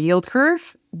steeper yield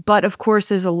curve, but of course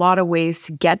there's a lot of ways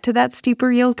to get to that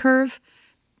steeper yield curve.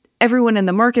 Everyone in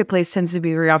the marketplace tends to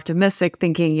be very optimistic,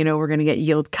 thinking, we're going to get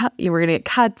we're going to get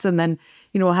cuts, and then,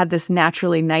 we'll have this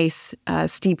naturally nice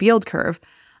steep yield curve.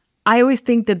 I always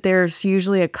think that there's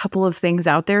usually a couple of things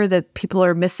out there that people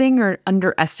are missing or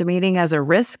underestimating as a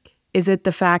risk. Is it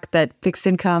the fact that fixed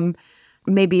income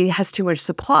maybe has too much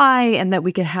supply and that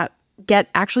we could get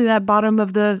actually that bottom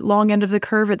of the long end of the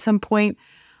curve at some point?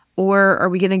 Or are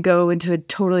we going to go into a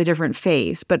totally different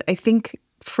phase? But I think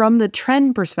from the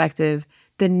trend perspective,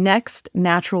 the next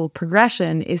natural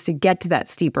progression is to get to that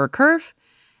steeper curve.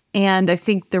 And I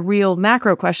think the real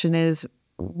macro question is,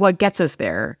 what gets us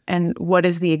there and what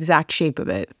is the exact shape of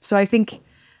it? So I think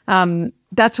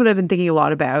that's what I've been thinking a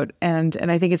lot about. And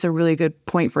I think it's a really good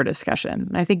point for discussion.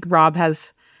 And I think Rob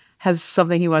has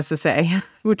something he wants to say,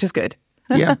 which is good.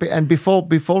 Yeah, and before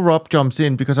Rob jumps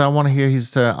in, because I want to hear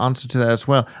his answer to that as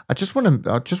well, I just want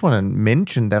to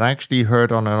mention that I actually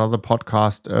heard on another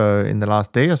podcast in the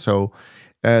last day or so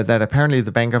that apparently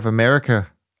the Bank of America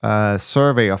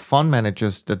survey of fund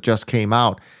managers that just came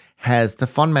out has the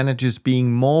fund managers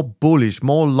being more bullish,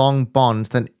 more long bonds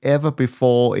than ever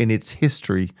before in its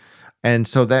history. And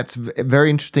so that's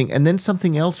very interesting. And then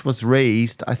something else was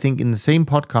raised, I think, in the same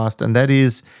podcast, and that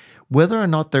is whether or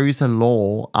not there is a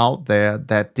law out there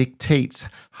that dictates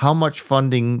how much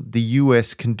funding the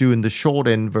US can do in the short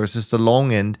end versus the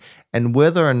long end, and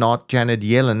whether or not Janet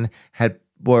Yellen had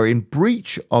were in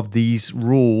breach of these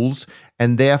rules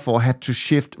and therefore had to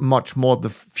shift much more of the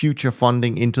future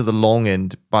funding into the long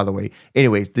end, by the way.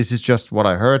 Anyways, this is just what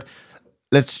I heard.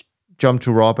 Let's jump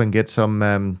to Rob and get some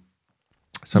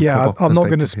Yeah, proper I'm not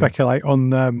going to perspective here. speculate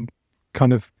on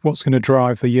kind of what's going to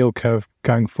drive the yield curve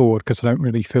going forward, because I don't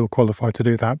really feel qualified to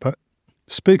do that. But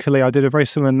spookily, I did a very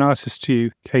similar analysis to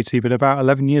you, Katie, but about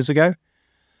 11 years ago.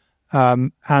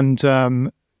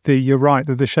 You're right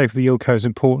that the shape of the yield curve is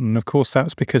important. Of course,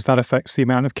 that's because that affects the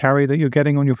amount of carry that you're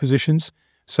getting on your positions.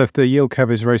 So if the yield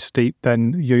curve is very steep,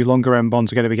 then your longer end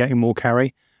bonds are going to be getting more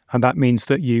carry. And that means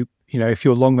that if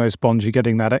you're long those bonds, you're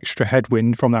getting that extra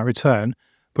headwind from that return.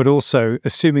 But also,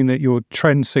 assuming that your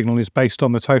trend signal is based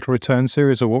on the total return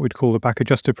series, or what we'd call the back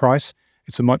adjusted price,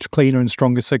 it's a much cleaner and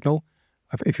stronger signal.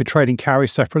 If you're trading carry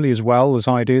separately as well as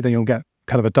I do, then you'll get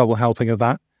kind of a double helping of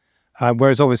that.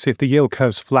 Whereas obviously if the yield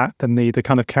curve's flat, then the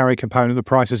kind of carry component of the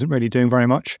price isn't really doing very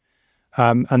much.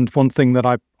 And one thing that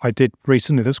I did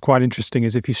recently that's quite interesting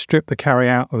is if you strip the carry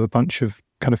out of a bunch of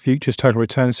kind of futures total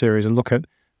return series and look at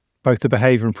both the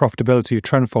behavior and profitability of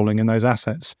trend following in those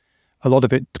assets, a lot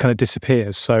of it kind of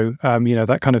disappears. So,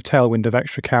 that kind of tailwind of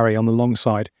extra carry on the long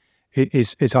side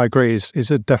is I agree, is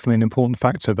definitely an important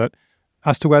factor. But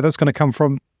as to where that's going to come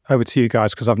from, over to you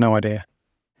guys, because I've no idea.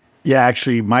 Yeah,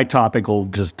 actually, my topic will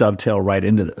just dovetail right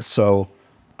into this. So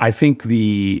I think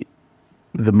the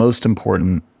most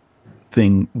important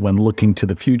thing when looking to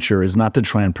the future is not to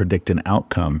try and predict an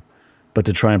outcome, but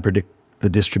to try and predict the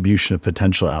distribution of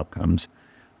potential outcomes.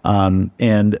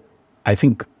 And I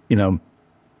think,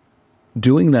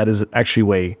 doing that is actually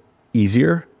way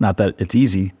easier. Not that it's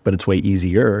easy, but it's way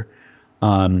easier.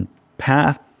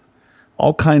 Path,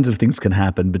 all kinds of things can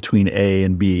happen between A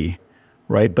and B,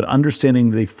 right? But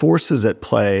understanding the forces at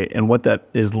play and what that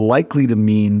is likely to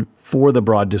mean for the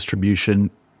broad distribution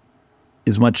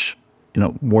is much,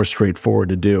 more straightforward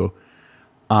to do.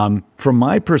 From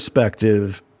my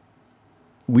perspective,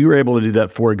 we were able to do that,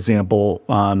 for example,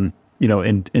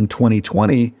 in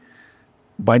 2020,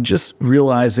 by just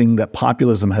realizing that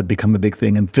populism had become a big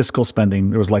thing and fiscal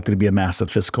spending, there was likely to be a massive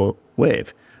fiscal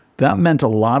wave. That meant a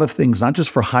lot of things, not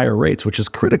just for higher rates, which is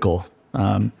critical,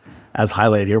 as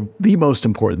highlighted here, the most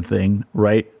important thing,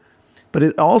 right? But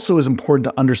it also is important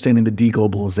to understanding the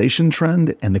deglobalization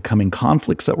trend and the coming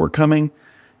conflicts that were coming.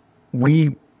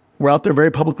 We were out there very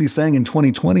publicly saying in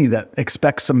 2020 that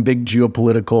expect some big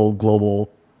geopolitical,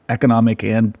 global, economic,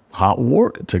 and hot war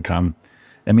to come.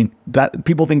 I mean, that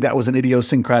people think that was an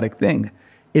idiosyncratic thing.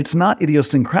 It's not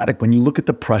idiosyncratic when you look at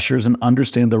the pressures and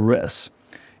understand the risks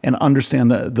and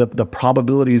understand the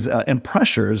probabilities and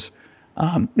pressures.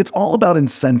 It's all about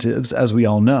incentives, as we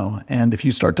all know. And if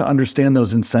you start to understand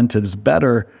those incentives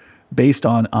better based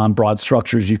on broad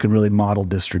structures, you can really model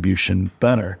distribution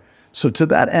better. So to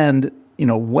that end,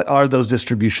 what are those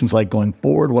distributions like going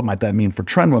forward? What might that mean for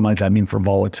trend? What might that mean for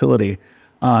volatility?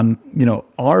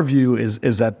 Our view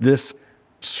is that this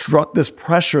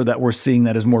pressure that we're seeing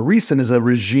that is more recent is a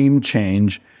regime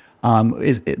change. And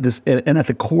at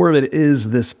the core of it is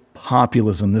this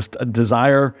populism, this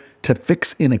desire to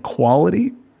fix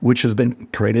inequality, which has been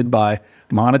created by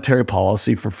monetary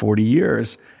policy for 40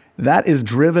 years. That is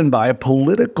driven by a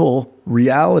political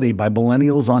reality by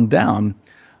millennials on down,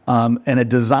 and a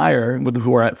desire,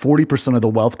 who are at 40% of the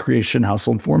wealth creation,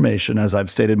 household formation, as I've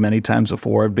stated many times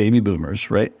before, of baby boomers,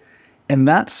 right? And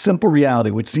that simple reality,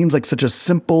 which seems like such a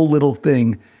simple little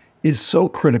thing, is so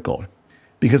critical.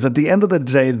 Because at the end of the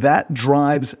day, that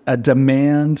drives a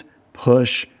demand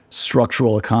push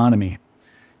structural economy.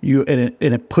 And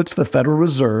it puts the Federal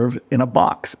Reserve in a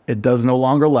box. It no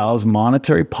longer allows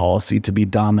monetary policy to be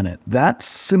dominant. That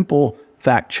simple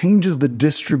fact changes the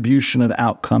distribution of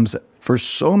outcomes for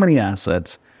so many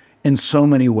assets in so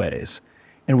many ways.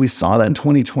 And we saw that in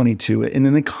 2022. And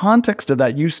in the context of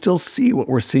that, you still see what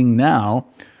we're seeing now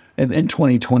in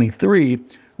 2023,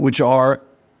 which are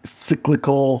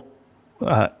cyclical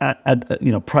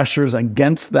pressures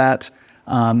against that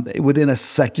within a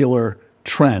secular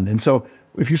trend. And so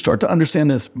if you start to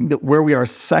understand this, where we are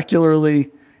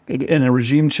secularly in a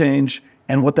regime change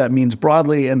and what that means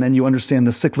broadly, and then you understand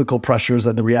the cyclical pressures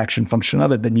and the reaction function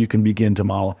of it, then you can begin to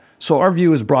model. So our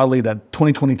view is broadly that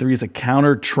 2023 is a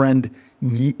counter trend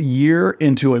year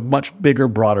into a much bigger,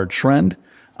 broader trend.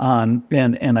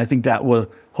 And I think that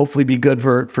will hopefully be good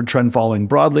for trend following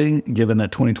broadly, given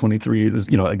that 2023 is,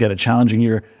 again, a challenging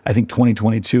year. I think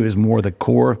 2022 is more the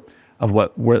core of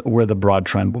where the broad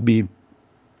trend will be.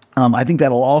 I think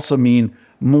that'll also mean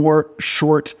more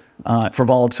short for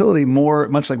volatility,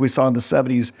 much like we saw in the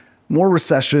 70s, more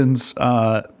recessions,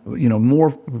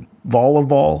 more vol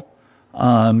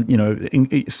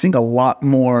Seeing a lot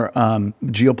more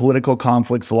geopolitical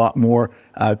conflicts, a lot more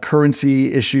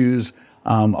currency issues,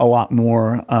 a lot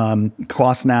more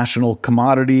cross-national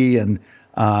commodity and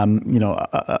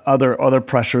other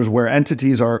pressures where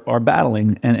entities are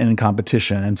battling and in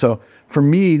competition. And so for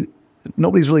me,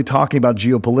 nobody's really talking about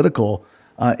geopolitical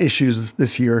issues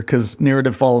this year because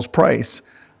narrative follows price.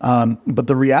 But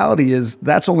the reality is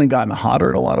that's only gotten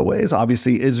hotter in a lot of ways.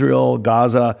 Obviously, Israel,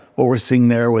 Gaza, what we're seeing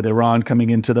there with Iran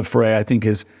coming into the fray, I think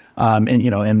is,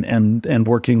 and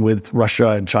working with Russia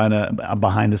and China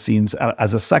behind the scenes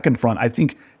as a second front. I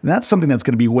think that's something that's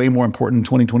going to be way more important in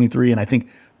 2023. And I think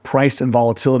price and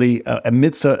volatility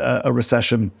amidst a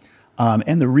recession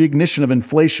and the reignition of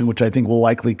inflation, which I think will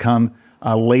likely come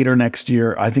later next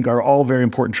year, I think are all very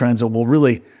important trends that will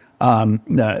really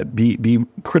be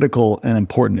critical and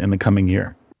important in the coming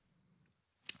year.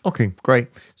 Okay, great.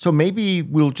 So maybe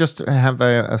we'll just have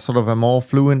a sort of a more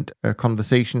fluent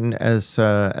conversation as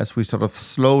we sort of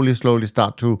slowly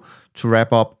start to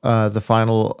wrap up the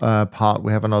final part.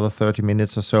 We have another 30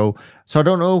 minutes or so. So I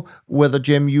don't know whether,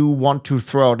 Jim, you want to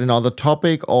throw out another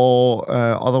topic or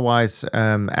otherwise,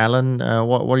 Alan,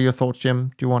 what are your thoughts,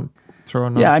 Jim? Do you want throw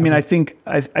another topic? I mean,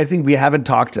 I think we haven't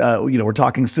talked, we're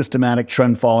talking systematic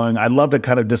trend following. I'd love to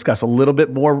kind of discuss a little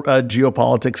bit more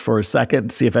geopolitics for a second,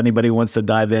 see if anybody wants to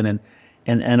dive in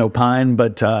and opine.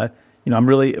 But, I'm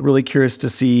really curious to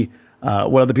see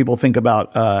what other people think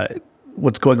about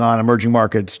what's going on in emerging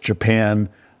markets, Japan.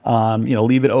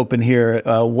 Leave it open here.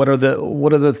 What are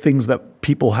the things that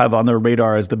people have on their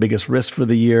radar as the biggest risk for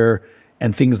the year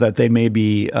and things that they may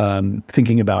be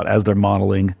thinking about as they're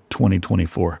modeling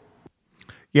 2024?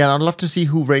 Yeah, and I'd love to see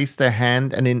who raised their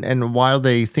hand. And while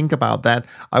they think about that,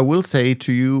 I will say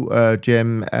to you,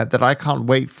 Jim, that I can't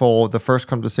wait for the first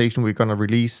conversation we're going to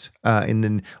release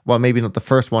maybe not the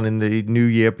first one in the new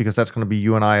year, because that's going to be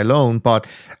you and I alone, but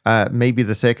maybe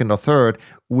the second or third,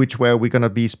 where we're going to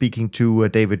be speaking to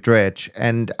David Dredge.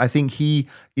 And I think he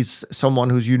is someone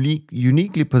who's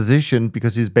uniquely positioned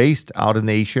because he's based out in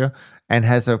Asia and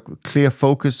has a clear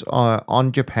focus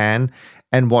on Japan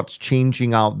and what's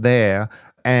changing out there.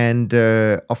 And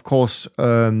of course,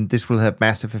 this will have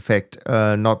massive effect,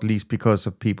 not least because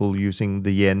of people using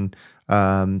the yen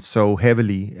so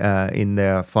heavily in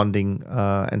their funding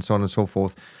and so on and so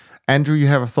forth. Andrew, you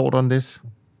have a thought on this?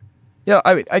 Yeah,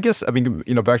 I guess, back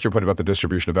to your point about the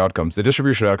distribution of outcomes. The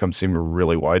distribution of outcomes seem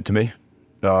really wide to me.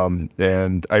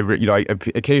 And I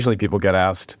occasionally people get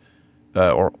asked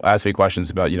or ask me questions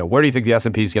about, where do you think the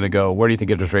S&P is going to go? Where do you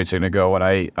think interest rates are going to go? And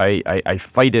I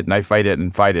fight it and I fight it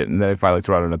and fight it. And then I finally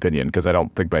throw out an opinion because I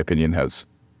don't think my opinion has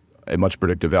a much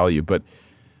predictive value. But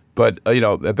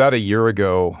about a year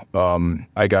ago,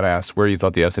 I got asked where you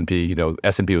thought the S&P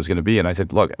was going to be. And I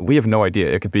said, look, we have no idea.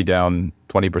 It could be down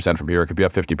 20% from here. It could be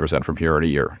up 50% from here in a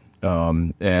year.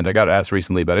 And I got asked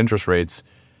recently about interest rates.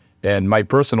 And my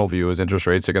personal view is interest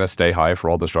rates are going to stay high for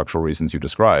all the structural reasons you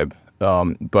describe.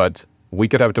 But we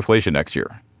could have deflation next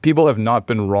year. People have not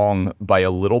been wrong by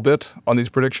a little bit on these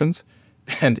predictions.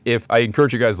 And if I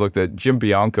encourage you guys to look at Jim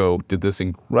Bianco did this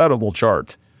incredible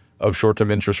chart of short-term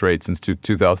interest rates since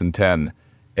 2010,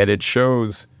 and it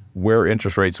shows where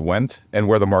interest rates went and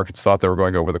where the markets thought they were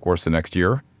going over the course of next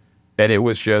year. And it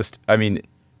was just,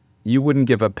 you wouldn't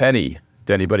give a penny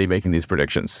to anybody making these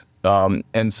predictions.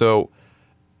 And so,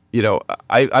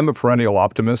 I'm a perennial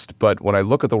optimist, but when I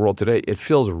look at the world today, it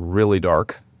feels really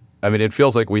dark. It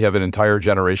feels like we have an entire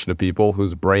generation of people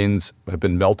whose brains have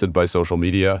been melted by social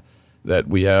media, that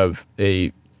we have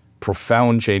a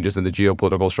profound changes in the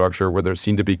geopolitical structure where there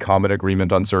seem to be common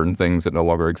agreement on certain things that no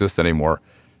longer exist anymore.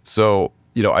 So,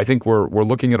 I think we're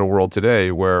looking at a world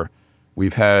today where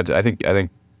we've had, I think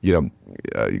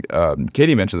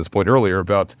Katie mentioned this point earlier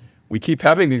about we keep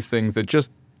having these things that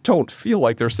just don't feel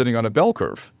like they're sitting on a bell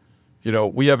curve.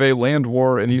 We have a land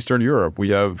war in Eastern Europe. We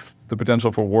have the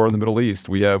potential for war in the Middle East.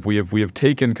 We have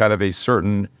taken kind of a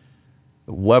certain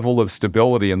level of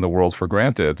stability in the world for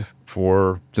granted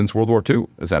since World War II,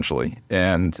 essentially.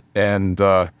 And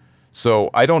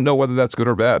so I don't know whether that's good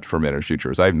or bad for managed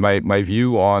futures. My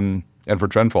view on, and for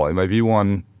trend following, my view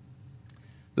on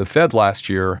the Fed last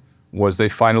year was they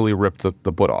finally ripped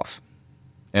the put off.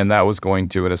 And that was going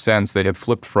to, in a sense, they had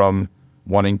flipped from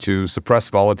wanting to suppress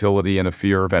volatility and a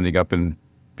fear of ending up in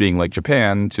being like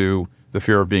Japan to the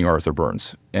fear of being Arthur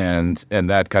Burns. And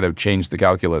that kind of changed the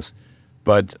calculus.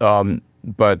 But look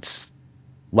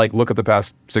at the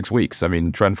past 6 weeks.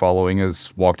 Trend following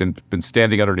has been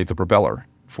standing underneath the propeller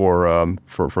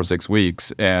for 6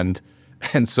 weeks. And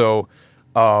so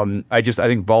I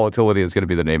think volatility is going to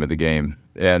be the name of the game.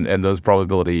 And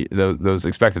those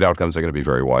expected outcomes are going to be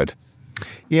very wide.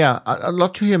 Yeah, I'd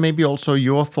love to hear maybe also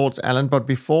your thoughts, Alan. But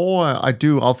before I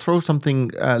do, I'll throw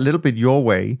something a little bit your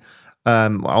way.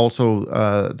 Also,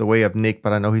 the way of Nick,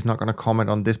 but I know he's not going to comment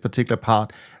on this particular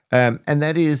part. And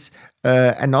that is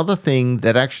another thing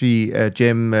that actually,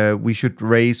 Jim, we should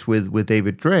raise with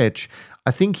David Dredge.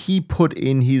 I think he put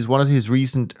in one of his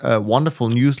recent wonderful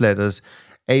newsletters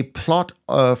a plot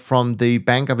from the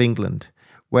Bank of England,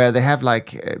 where they have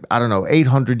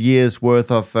 800 years worth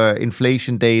of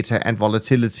inflation data and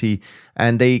volatility,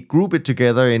 and they group it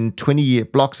together in 20-year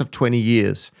blocks of 20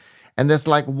 years. And there's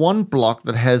one block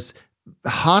that has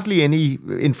hardly any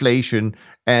inflation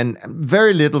and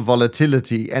very little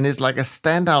volatility, and it's like a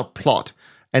standout plot.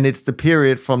 And it's the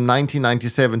period from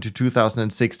 1997 to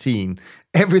 2016.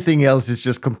 Everything else is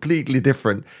just completely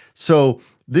different. So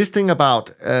this thing about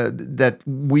that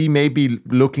we may be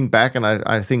looking back, and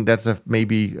I think that's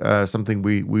maybe something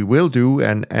we will do,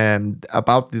 and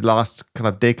about the last kind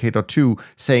of decade or two,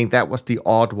 saying that was the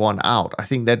odd one out. I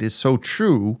think that is so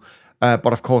true,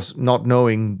 but of course not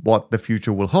knowing what the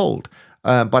future will hold.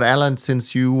 But Alan,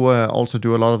 since you also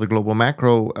do a lot of the global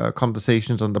macro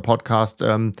conversations on the podcast,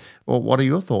 what are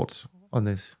your thoughts on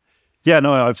this? Yeah,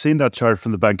 no, I've seen that chart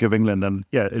from the Bank of England, and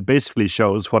yeah, it basically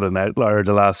shows what an outlier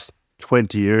the last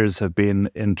 20 years have been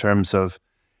in terms of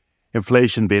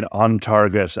inflation being on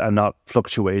target and not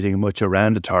fluctuating much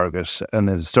around the target. And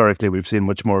historically, we've seen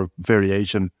much more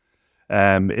variation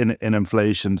in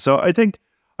inflation. So I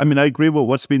agree with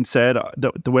what's been said.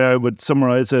 The way I would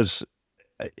summarize it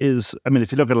is,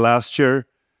 if you look at last year,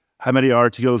 how many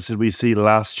articles did we see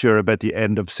last year about the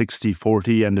end of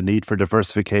 60-40 and the need for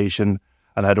diversification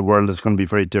and how the world is going to be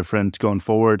very different going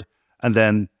forward? And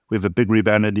then we have a big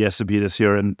rebound in the S&P this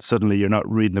year, and suddenly you're not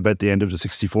reading about the end of the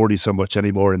 60-40 so much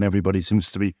anymore, and everybody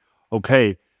seems to be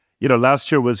okay.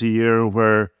 Last year was a year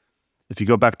where, if you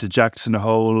go back to Jackson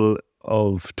Hole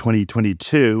of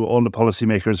 2022, all the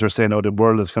policymakers are saying, the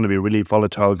world is going to be really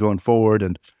volatile going forward,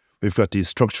 and we've got these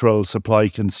structural supply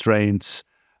constraints.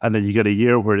 And then you get a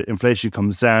year where inflation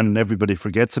comes down and everybody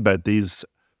forgets about these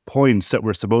points that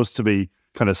were supposed to be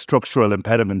kind of structural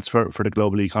impediments for the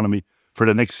global economy for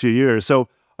the next few years. So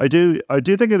I do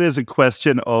think it is a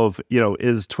question of,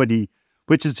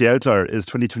 which is the outlier? Is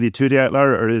 2022 the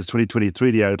outlier, or is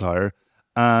 2023 the outlier?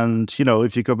 And,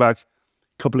 if you go back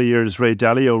a couple of years, Ray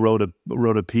Dalio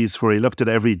wrote a piece where he looked at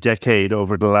every decade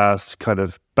over the last kind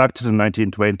of back to the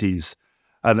 1920s.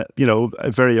 And,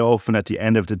 very often at the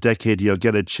end of the decade, you'll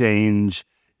get a change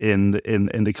in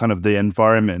the kind of the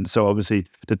environment. So obviously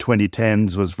the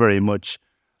 2010s was very much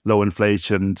low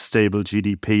inflation, stable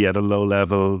GDP at a low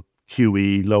level,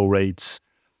 QE, low rates.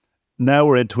 Now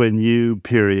we're into a new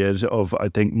period of, I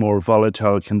think, more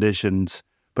volatile conditions.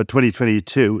 But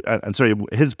 2022, and sorry,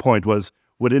 his point was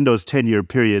within those 10-year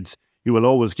periods, you will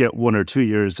always get 1 or 2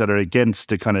 years that are against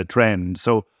the kind of trend.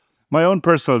 So my own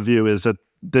personal view is that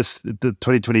the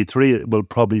 2023 will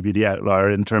probably be the outlier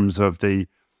in terms of the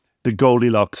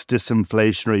Goldilocks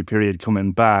disinflationary period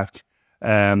coming back,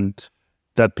 and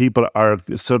that people are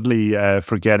suddenly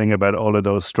forgetting about all of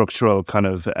those structural kind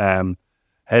of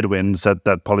headwinds that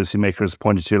policymakers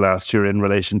pointed to last year in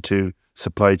relation to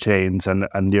supply chains and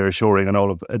nearshoring and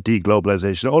all of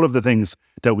deglobalization, all of the things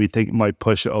that we think might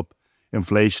push up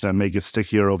inflation and make it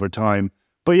stickier over time.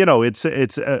 But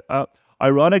it's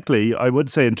ironically, I would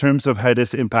say in terms of how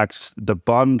this impacts the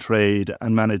bond trade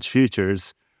and managed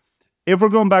futures, if we're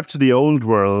going back to the old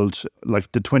world,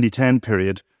 like the 2010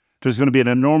 period, there's going to be an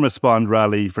enormous bond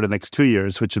rally for the next 2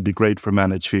 years, which would be great for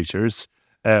managed futures,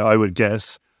 I would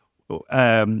guess.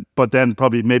 But then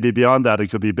probably maybe beyond that, it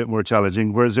could be a bit more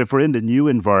challenging. Whereas if we're in the new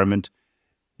environment,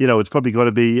 it's probably going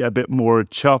to be a bit more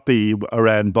choppy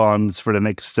around bonds for the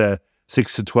next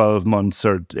 6 to 12 months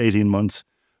or 18 months.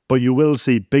 But you will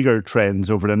see bigger trends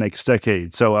over the next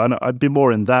decade. So I'd be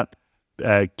more in that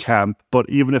camp. But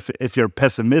even if you're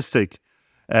pessimistic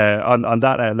on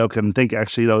that outlook and think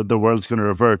actually the world's going to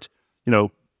revert,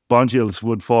 bond yields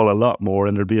would fall a lot more,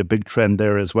 and there'd be a big trend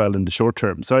there as well in the short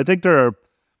term. So I think there are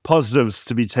positives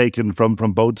to be taken from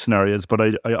both scenarios, but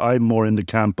I'm more in the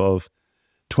camp of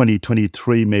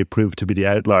 2023 may prove to be the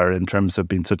outlier in terms of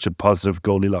being such a positive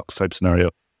Goldilocks type scenario.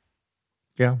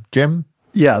 Yeah, Jim?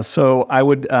 Yeah, so I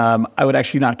would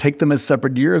actually not take them as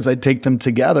separate years. I'd take them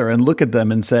together and look at them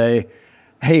and say,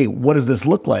 hey, what does this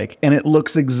look like? And it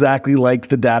looks exactly like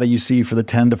the data you see for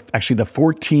the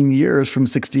 14 years from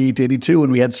 68 to 82 when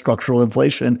we had structural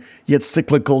inflation. You get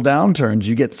cyclical downturns.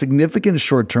 You get significant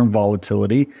short-term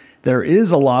volatility. There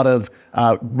is a lot of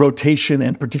rotation,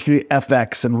 and particularly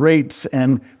FX and rates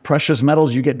and precious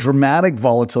metals. You get dramatic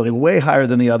volatility, way higher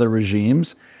than the other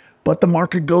regimes, but the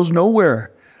market goes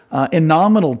nowhere. in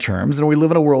nominal terms, and we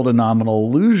live in a world of nominal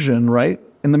illusion, right?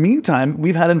 In the meantime,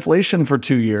 we've had inflation for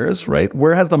 2 years, right?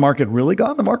 Where has the market really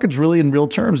gone? The market's really, in real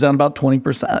terms, down about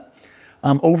 20%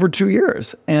 over 2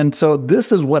 years. And so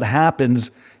this is what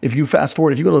happens if you fast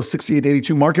forward. If you go to the 68 to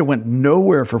 82, market went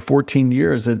nowhere for 14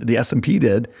 years. The S&P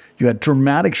did. You had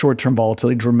dramatic short-term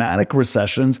volatility, dramatic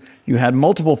recessions. You had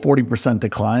multiple 40%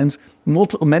 declines,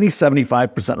 many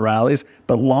 75% rallies,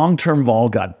 but long-term vol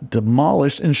got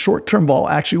demolished, and short-term vol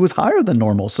actually was higher than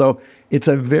normal. So it's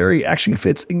actually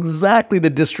fits exactly the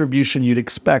distribution you'd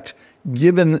expect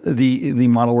given the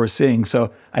model we're seeing.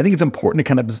 So I think it's important to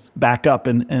kind of back up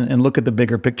and look at the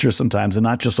bigger picture sometimes, and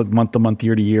not just look month to month,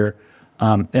 year to year,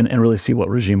 and really see what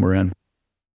regime we're in.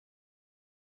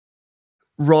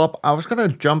 Rob, I was going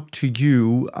to jump to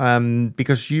you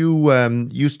because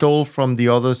you stole from the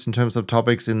others in terms of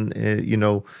topics in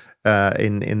the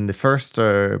first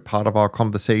part of our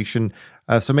conversation.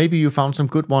 So maybe you found some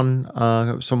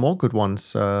more good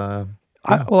ones.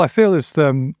 I feel as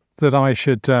that I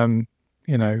should,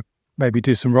 maybe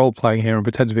do some role playing here and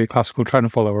pretend to be a classical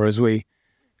trend follower, as we,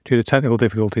 due to technical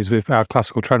difficulties with our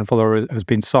classical trend follower, has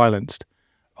been silenced.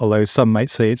 Although some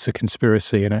might say it's a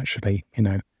conspiracy, and actually,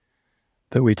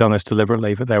 that we've done this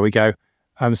deliberately. But there we go.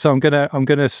 So I'm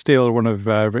gonna steal one of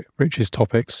Rich's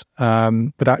topics,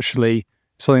 but actually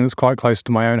something that's quite close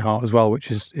to my own heart as well,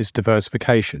 which is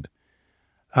diversification.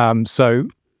 So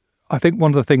I think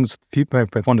one of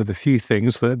the few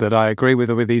things that I agree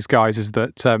with these guys is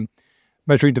that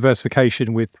measuring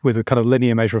diversification with a kind of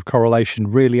linear measure of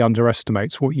correlation really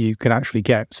underestimates what you can actually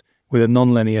get with a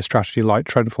non-linear strategy like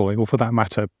trend following, or for that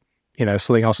matter,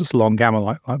 something else that's long gamma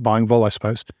like buying vol, I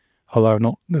suppose.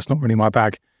 Although that's not really my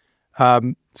bag. If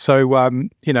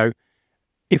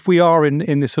we are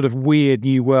in this sort of weird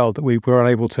new world that we were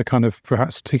unable to kind of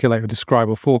perhaps articulate or describe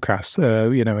or forecast,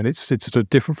 and it's sort of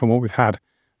different from what we've had.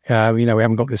 We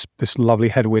haven't got this lovely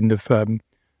headwind of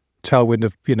tailwind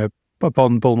of a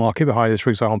bond bull market behind us, for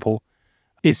example.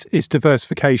 Is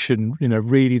diversification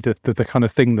really the kind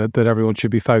of thing that everyone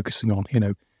should be focusing on?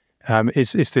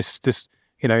 Is this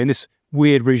in this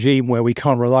weird regime where we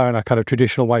can't rely on our kind of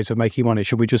traditional ways of making money,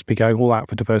 should we just be going all out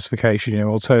for diversification?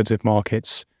 Alternative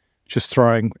markets, just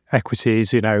throwing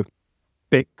equities, dare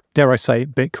I say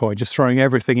Bitcoin, just throwing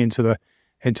everything into the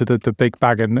big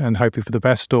bag and hoping for the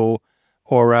best, or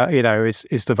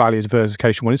is the value of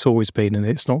diversification what it's always been, and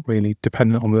it's not really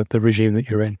dependent on the regime that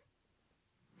you're in?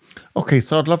 Okay,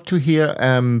 so I'd love to hear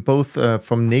both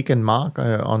from Nick and Mark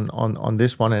on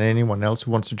this one, and anyone else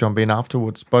who wants to jump in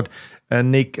afterwards. But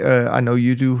Nick, I know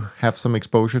you do have some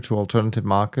exposure to alternative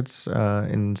markets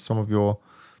in some of your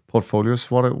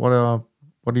portfolios. What are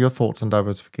your thoughts on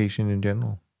diversification in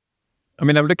general? I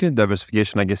mean, I'm looking at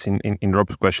diversification, I guess, in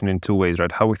Rob's question in two ways,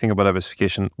 right? How we think about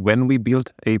diversification when we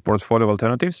build a portfolio of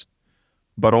alternatives,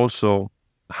 but also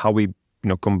how we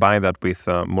combine that with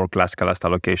more classical asset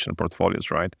allocation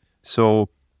portfolios, right? So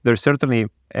there's certainly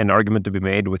an argument to be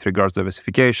made with regards to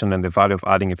diversification and the value of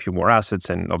adding a few more assets,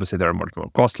 and obviously they're much more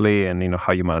costly, and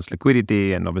how you manage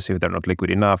liquidity, and obviously if they're not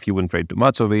liquid enough, you wouldn't trade too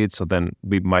much of it, so then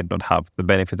we might not have the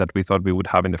benefit that we thought we would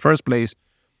have in the first place.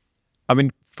 I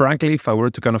mean, frankly, if I were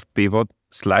to kind of pivot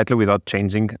slightly without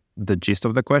changing the gist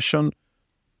of the question,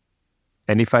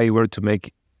 and if I were to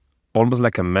make almost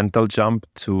like a mental jump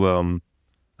to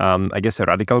I guess a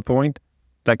radical point,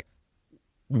 like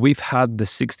we've had the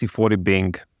 60-40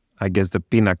 being, I guess, the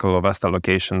pinnacle of asset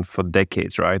allocation for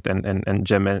decades, right? And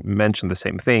Jem mentioned the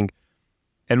same thing.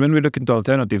 And when we look into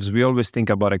alternatives, we always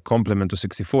think about a complement to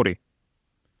 60-40.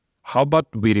 How about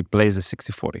we replace the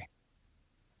 60-40?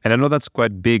 And I know that's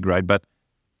quite big, right? But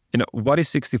what is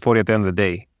 60-40 at the end of the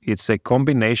day? It's a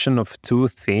combination of two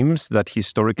themes that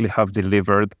historically have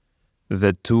delivered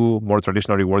the two more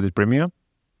traditional rewarded premium,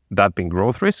 that being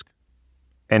growth risk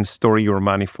and storing your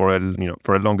money for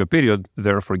a longer period,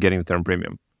 therefore getting the term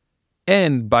premium.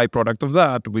 And byproduct of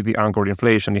that, with the anchored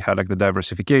inflation, you had like the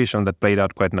diversification that played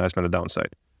out quite nicely on the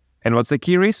downside. And what's the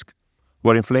key risk?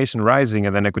 Well, inflation rising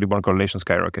and then equity bond correlation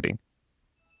skyrocketing.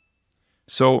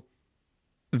 So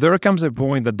there comes a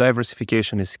point that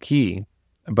diversification is key,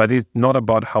 but it's not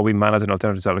about how we manage an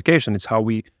alternative allocation. It's how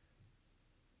we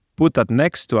put that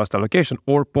next to asset allocation,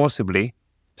 or possibly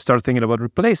start thinking about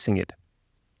replacing it,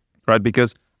 right?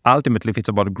 Because ultimately, if it's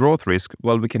about growth risk,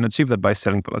 well, we can achieve that by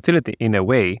selling volatility in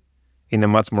a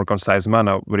much more concise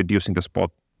manner, reducing the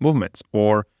spot movements.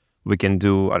 Or we can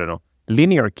do,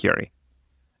 linear carry.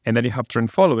 And then you have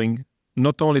trend following,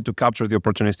 not only to capture the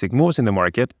opportunistic moves in the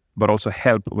market, but also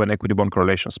help when equity bond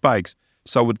correlation spikes.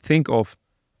 So I would think of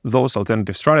those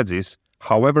alternative strategies,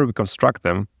 however we construct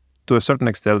them, to a certain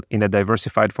extent in a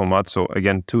diversified format. So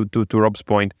again, to Rob's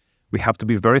point, we have to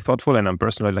be very thoughtful, and I'm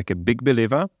personally like a big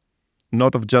believer,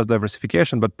 not of just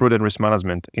diversification, but prudent risk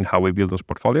management in how we build those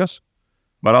portfolios.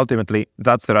 But ultimately,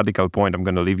 that's the radical point I'm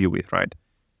going to leave you with, right?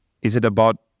 Is it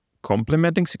about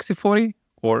complementing 60/40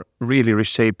 or really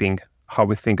reshaping how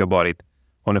we think about it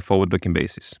on a forward-looking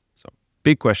basis? So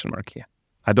big question mark here.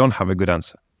 I don't have a good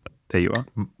answer. There you are.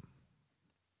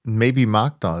 Maybe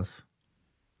Mark does.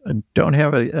 I don't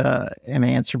have an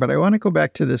answer, but I want to go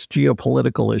back to this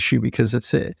geopolitical issue because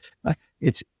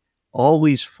it's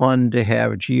always fun to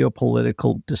have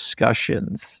geopolitical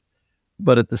discussions,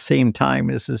 but at the same time,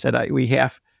 we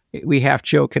have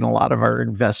joke in a lot of our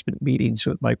investment meetings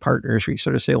with my partners. We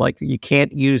sort of say like, you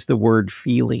can't use the word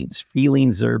feelings.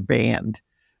 Feelings are banned.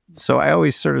 So I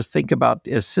always sort of think about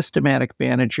as systematic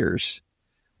managers,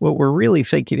 what we're really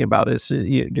thinking about is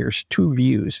there's two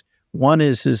views. One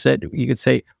is that you could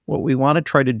say what we want to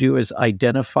try to do is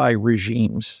identify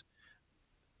regimes.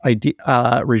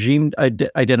 Regime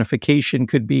identification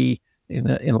could be in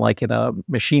a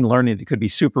machine learning. It could be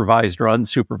supervised or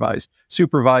unsupervised.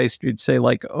 Supervised, you'd say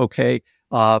like, okay,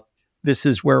 this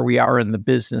is where we are in the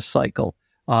business cycle,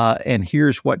 and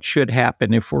here's what should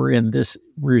happen if we're in this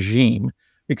regime.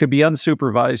 It could be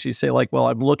unsupervised. You say like, well,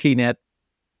 I'm looking at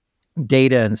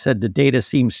data and said the data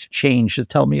seems to change to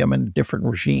tell me I'm in a different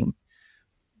regime.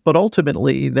 But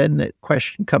ultimately, then the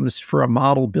question comes for a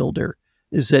model builder,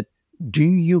 is that, do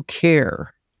you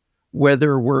care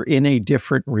whether we're in a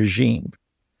different regime?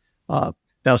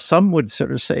 Now, some would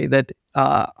sort of say that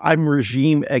I'm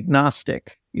regime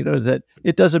agnostic, that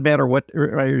it doesn't matter what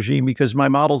regime because my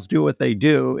models do what they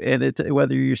do. And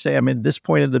whether you say I'm in this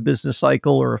point of the business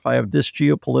cycle or if I have this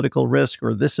geopolitical risk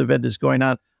or this event is going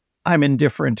on, I'm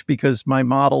indifferent because my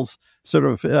models sort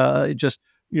of just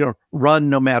run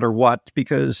no matter what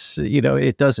because,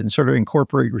 it doesn't sort of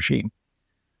incorporate regime.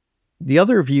 The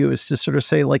other view is to sort of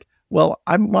say like, well,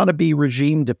 I want to be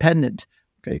regime dependent.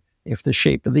 Okay. If the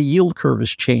shape of the yield curve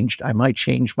has changed, I might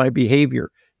change my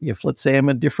behavior. If, let's say, I'm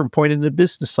at a different point in the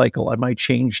business cycle, I might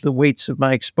change the weights of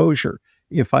my exposure.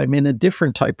 If I'm in a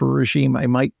different type of regime, I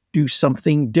might do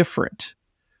something different.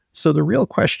 So the real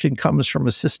question comes from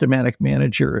a systematic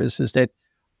manager is that,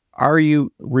 are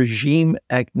you regime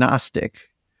agnostic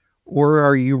or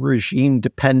are you regime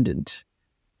dependent?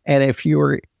 And if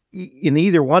you're in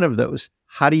either one of those,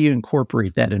 how do you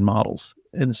incorporate that in models?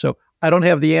 And so I don't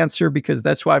have the answer because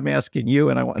that's why I'm asking you,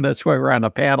 and that's why we're on a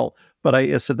panel.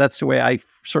 But so that's the way I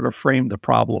sort of framed the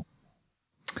problem.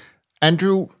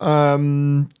 Andrew,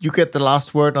 you get the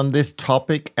last word on this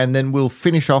topic, and then we'll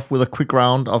finish off with a quick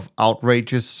round of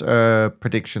outrageous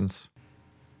predictions.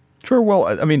 Sure. Well,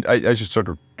 I mean, I just sort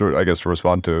of, I guess, to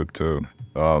respond to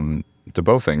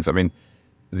both things. I mean,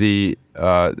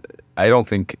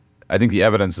 I think the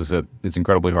evidence is that it's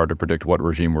incredibly hard to predict what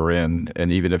regime we're in. And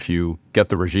even if you get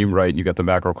the regime right, you get the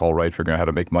macro call right, figuring out how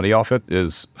to make money off it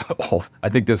is, I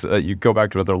think this, you go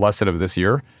back to another lesson of this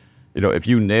year. If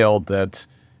you nailed that,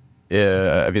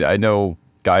 I know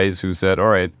guys who said, all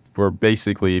right, we're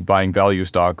basically buying value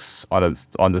stocks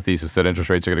on the thesis that interest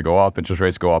rates are going to go up. Interest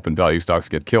rates go up and value stocks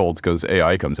get killed because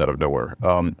AI comes out of nowhere.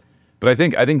 But I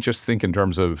think just think in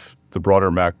terms of the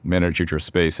broader managed future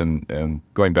space and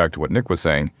going back to what Nick was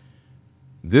saying,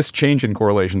 this change in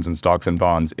correlations in stocks and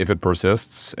bonds, if it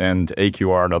persists, and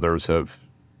AQR and others have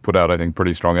put out, I think,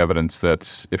 pretty strong evidence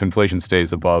that if inflation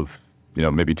stays above,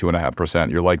 maybe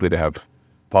 2.5%, you're likely to have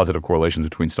positive correlations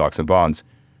between stocks and bonds.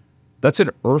 That's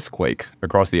an earthquake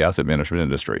across the asset management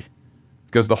industry.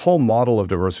 Because the whole model of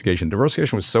diversification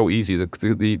was so easy.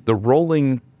 The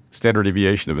rolling standard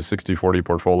deviation of a 60-40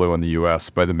 portfolio in the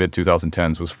US by the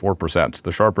mid-2010s was 4%.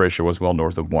 The Sharpe ratio was well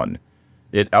north of 1.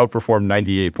 It outperformed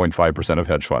 98.5% of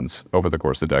hedge funds over the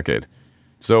course of the decade.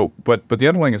 So, but the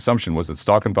underlying assumption was that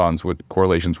stock and bonds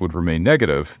correlations would remain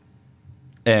negative.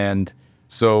 And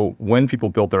so when people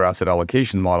built their asset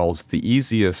allocation models, the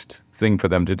easiest thing for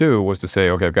them to do was to say,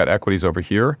 okay, I've got equities over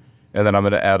here, and then I'm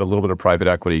going to add a little bit of private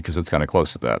equity because it's kind of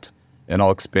close to that. And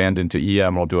I'll expand into EM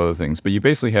and I'll do other things. But you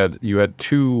basically had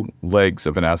two legs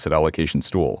of an asset allocation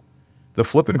stool. The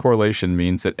flip in correlation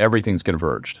means that everything's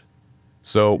converged.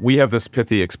 So we have this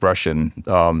pithy expression,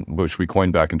 which we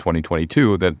coined back in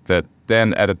 2022, that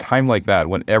then at a time like that,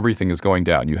 when everything is going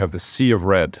down, you have the sea of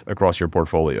red across your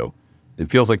portfolio. It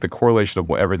feels like the correlation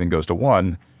of everything goes to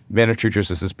 1. Managed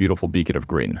futures is this beautiful beacon of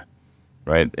green,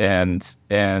 right? And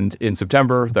in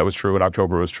September, that was true. In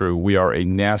October, it was true. We are a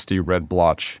nasty red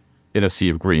blotch in a sea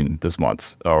of green this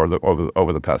month, or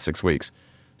over the past 6 weeks.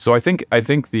 So I think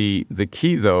the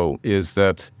key, though, is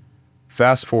that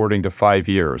fast forwarding to 5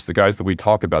 years, the guys that we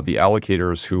talk about, the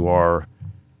allocators who are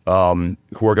going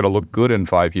to look good in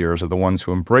 5 years, are the ones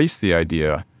who embrace the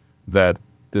idea that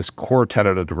this core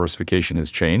tenet of diversification has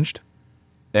changed.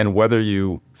 And whether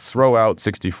you throw out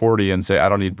 60-40 and say, I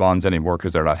don't need bonds anymore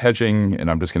because they're not hedging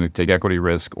and I'm just going to take equity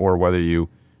risk, or whether you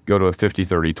go to a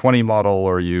 50-30-20 model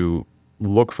or you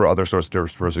look for other sources of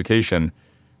diversification,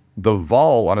 the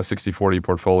vol on a 60-40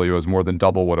 portfolio is more than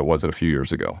double what it was a few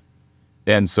years ago.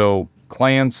 And so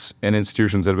clients and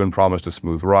institutions that have been promised a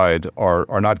smooth ride are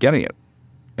not getting it.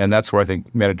 And that's where I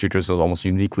think managed futures is almost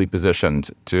uniquely positioned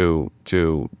to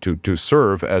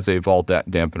serve as a vol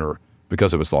dampener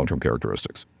because of its long-term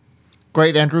characteristics.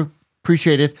 Great, Andrew.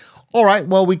 Appreciate it. All right,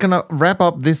 well, we're going to wrap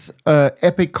up this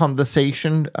epic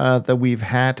conversation that we've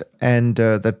had and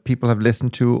that people have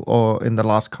listened to in the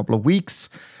last couple of weeks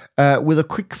with a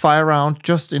quick fire round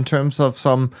just in terms of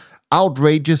some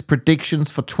outrageous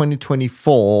predictions for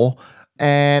 2024.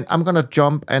 And I'm going to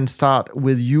jump and start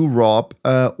with you, Rob.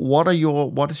 What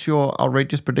is your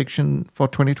outrageous prediction for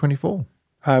 2024?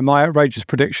 My outrageous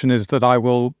prediction is that I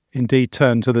will indeed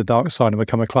turn to the dark side and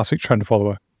become a classic trend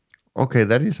follower. Okay,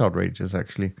 that is outrageous,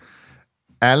 actually.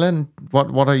 Alan,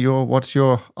 what's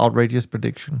your outrageous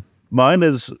prediction? Mine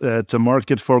is it's a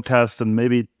market forecast and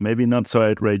maybe not so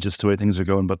outrageous the way things are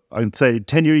going, but I'd say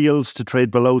 10-year yields to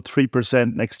trade below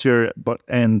 3% next year,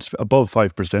 and above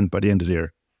 5% by the end of the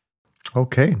year.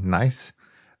 Okay, nice.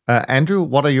 Andrew,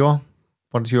 what is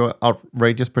your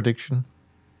outrageous prediction?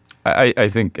 I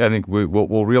think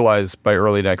we'll realize by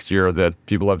early next year that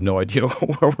people have no idea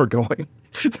where we're going.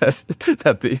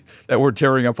 that we're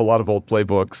tearing up a lot of old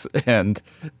playbooks, and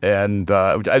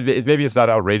maybe it's not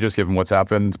outrageous given what's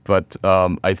happened, but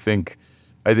I think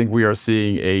we are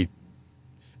seeing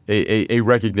a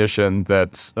recognition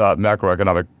that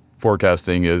macroeconomic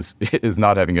forecasting is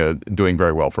not doing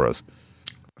very well for us.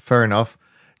 Fair enough.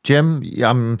 Jim,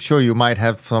 I'm sure you might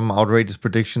have some outrageous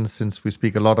predictions since we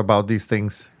speak a lot about these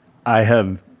things. I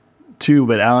have two,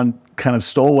 but Alan kind of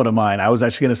stole one of mine. I was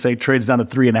actually going to say trades down to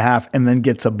 3.5 and then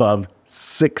gets above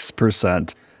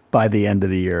 6% by the end of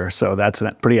the year. So that's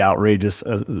pretty outrageous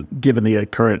given the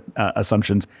current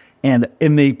assumptions. And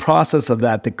in the process of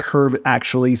that, the curve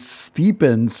actually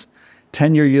steepens.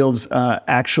 10-year yields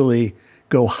actually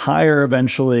go higher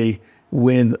eventually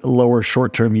with lower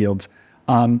short-term yields.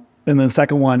 And then the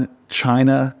second one,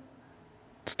 China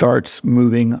starts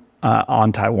moving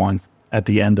on Taiwan at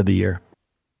the end of the year.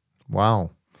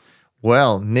 Wow.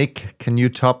 Well, Nick, can you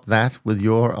top that with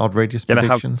your outrageous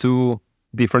predictions? I have two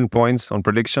different points on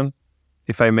prediction,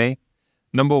 if I may.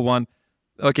 Number one,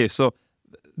 okay, so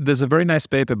there's a very nice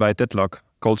paper by Tetlock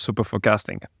called Super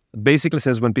Forecasting. It basically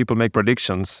says when people make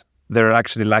predictions, they're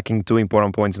actually lacking two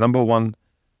important points. Number one,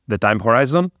 the time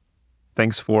horizon.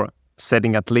 Thanks for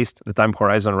setting at least the time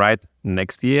horizon right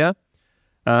next year.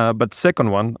 But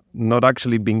second one, not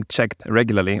actually being checked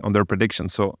regularly on their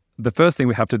predictions. So the first thing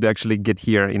we have to do actually get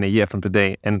here in a year from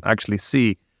today and actually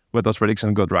see where those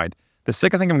predictions got right. The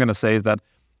second thing I'm going to say is that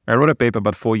I wrote a paper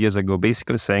about 4 years ago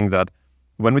basically saying that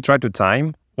when we try to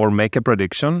time or make a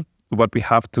prediction, what we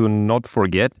have to not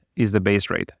forget is the base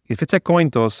rate. If it's a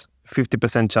coin toss,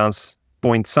 50% chance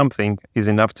point something is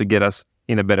enough to get us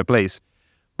in a better place.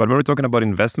 But when we're talking about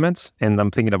investments, and I'm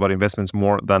thinking about investments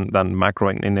more than macro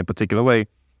in a particular way,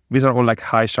 these are all like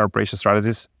high Sharpe ratio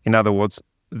strategies. In other words,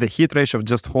 the hit ratio of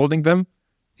just holding them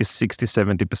is 60,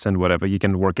 70%, whatever. You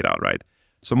can work it out, right?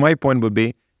 So my point would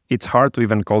be, it's hard to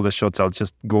even call the shots. I'll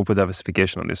just go for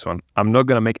diversification on this one. I'm not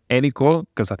going to make any call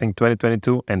because I think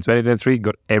 2022 and 2023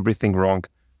 got everything wrong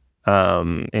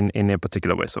in a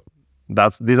particular way. So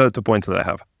these are the 2 points that I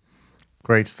have.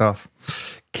 Great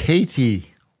stuff.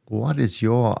 Katie, what is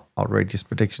your outrageous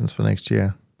predictions for next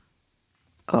year?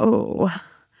 Oh,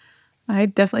 I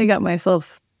definitely got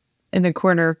myself in a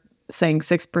corner saying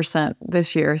 6%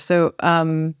 this year. So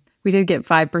we did get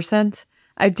 5%.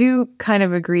 I do kind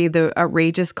of agree the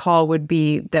outrageous call would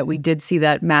be that we did see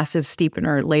that massive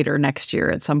steepener later next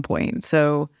year at some point.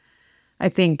 So I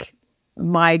think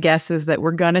my guess is that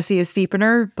we're going to see a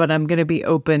steepener, but I'm going to be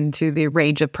open to the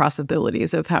range of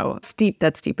possibilities of how steep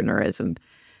that steepener is and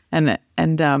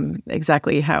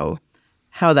exactly how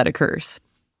that occurs.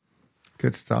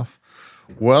 Good stuff.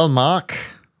 Well, Mark,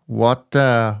 what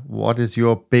is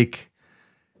your big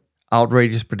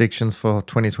outrageous predictions for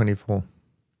 2024?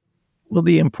 Well,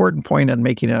 the important point on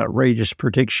making an outrageous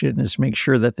prediction is make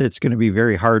sure that it's going to be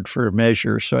very hard for a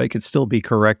measure so I could still be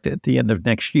correct at the end of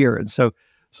next year. And so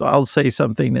I'll say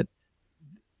something that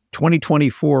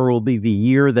 2024 will be the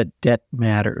year that debt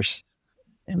matters.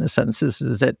 In the sense, this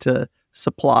is that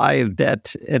supply of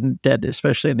debt, and debt,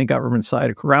 especially on the government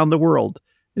side around the world,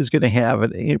 is going to have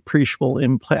an appreciable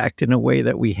impact in a way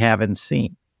that we haven't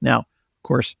seen. Now, of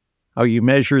course, you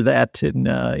measure that in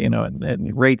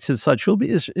and rates and such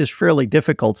is fairly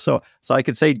difficult. So I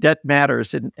could say debt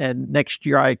matters, and next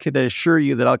year I could assure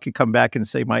you that I could come back and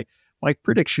say my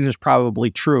prediction is probably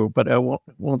true, but I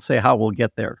won't say how we'll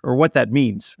get there or what that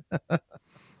means.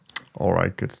 All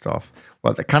right, good stuff.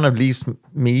 Well, that kind of leaves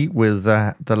me with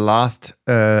the last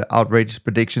outrageous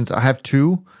predictions. I have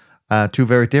two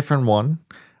very different one.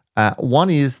 One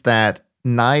is that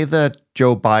neither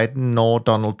Joe Biden nor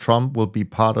Donald Trump will be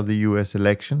part of the U.S.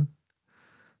 election,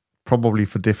 probably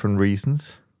for different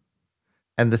reasons.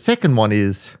 And the second one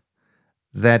is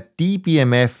that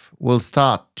DBMF will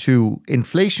start to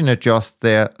inflation adjust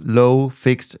their low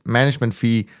fixed management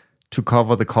fee to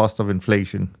cover the cost of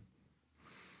inflation.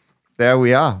 There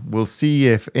we are. We'll see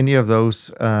if any of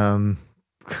those come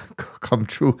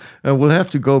true. And we'll have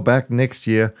to go back next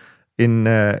year in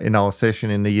our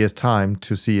session in a year's time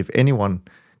to see if anyone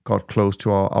got close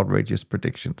to our outrageous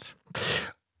predictions.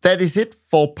 That is it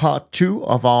for part 2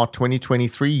 of our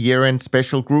 2023 year-end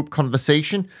special group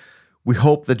conversation. We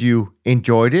hope that you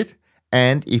enjoyed it.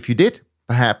 And if you did,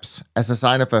 perhaps as a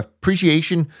sign of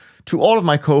appreciation to all of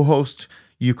my co-hosts,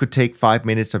 you could take 5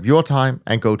 minutes of your time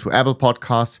and go to Apple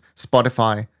Podcasts,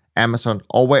 Spotify, Amazon,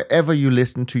 or wherever you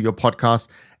listen to your podcast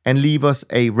and leave us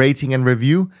a rating and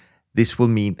review. This will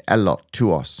mean a lot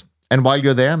to us. And while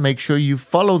you're there, make sure you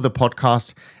follow the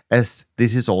podcast, as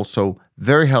this is also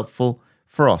very helpful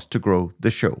for us to grow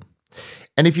the show.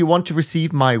 And if you want to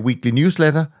receive my weekly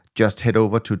newsletter, just head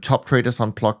over to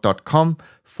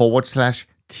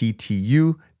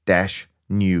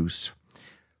toptradersunplugged.com/TTU-news.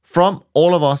 From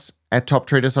all of us at Top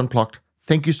Traders Unplugged,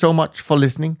 thank you so much for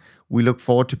listening. We look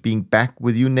forward to being back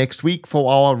with you next week for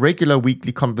our regular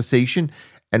weekly conversation,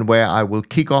 and where I will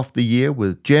kick off the year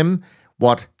with Jem,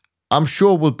 what I'm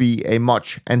sure will be a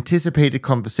much anticipated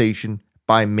conversation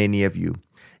by many of you.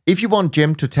 If you want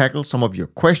Jem to tackle some of your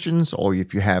questions, or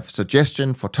if you have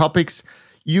suggestions for topics,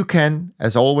 you can,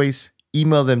 as always,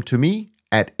 email them to me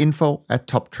at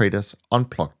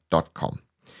info@toptradersunplugged.com.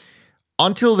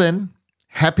 Until then,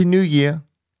 Happy New Year,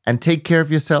 and take care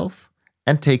of yourself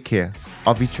and take care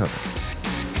of each other.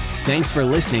 Thanks for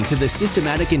listening to the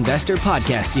Systematic Investor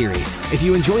podcast series. If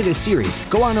you enjoy this series,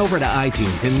 go on over to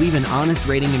iTunes and leave an honest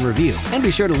rating and review. And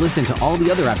be sure to listen to all the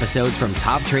other episodes from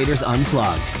Top Traders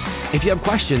Unplugged. If you have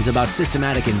questions about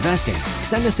systematic investing,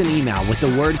 send us an email with the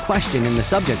word question in the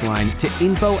subject line to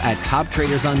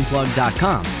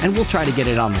info@toptradersunplugged.com, and we'll try to get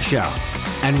it on the show.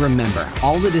 And remember,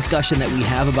 all the discussion that we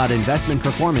have about investment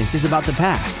performance is about the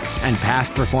past, and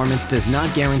past performance does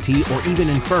not guarantee or even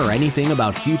infer anything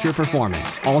about future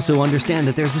performance. Also understand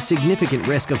that there's a significant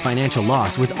risk of financial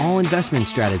loss with all investment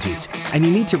strategies, and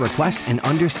you need to request and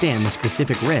understand the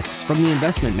specific risks from the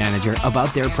investment manager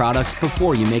about their products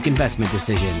before you make investment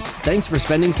decisions. Thanks for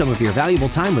spending some of your valuable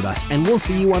time with us, and we'll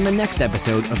see you on the next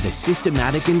episode of The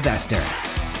Systematic Investor.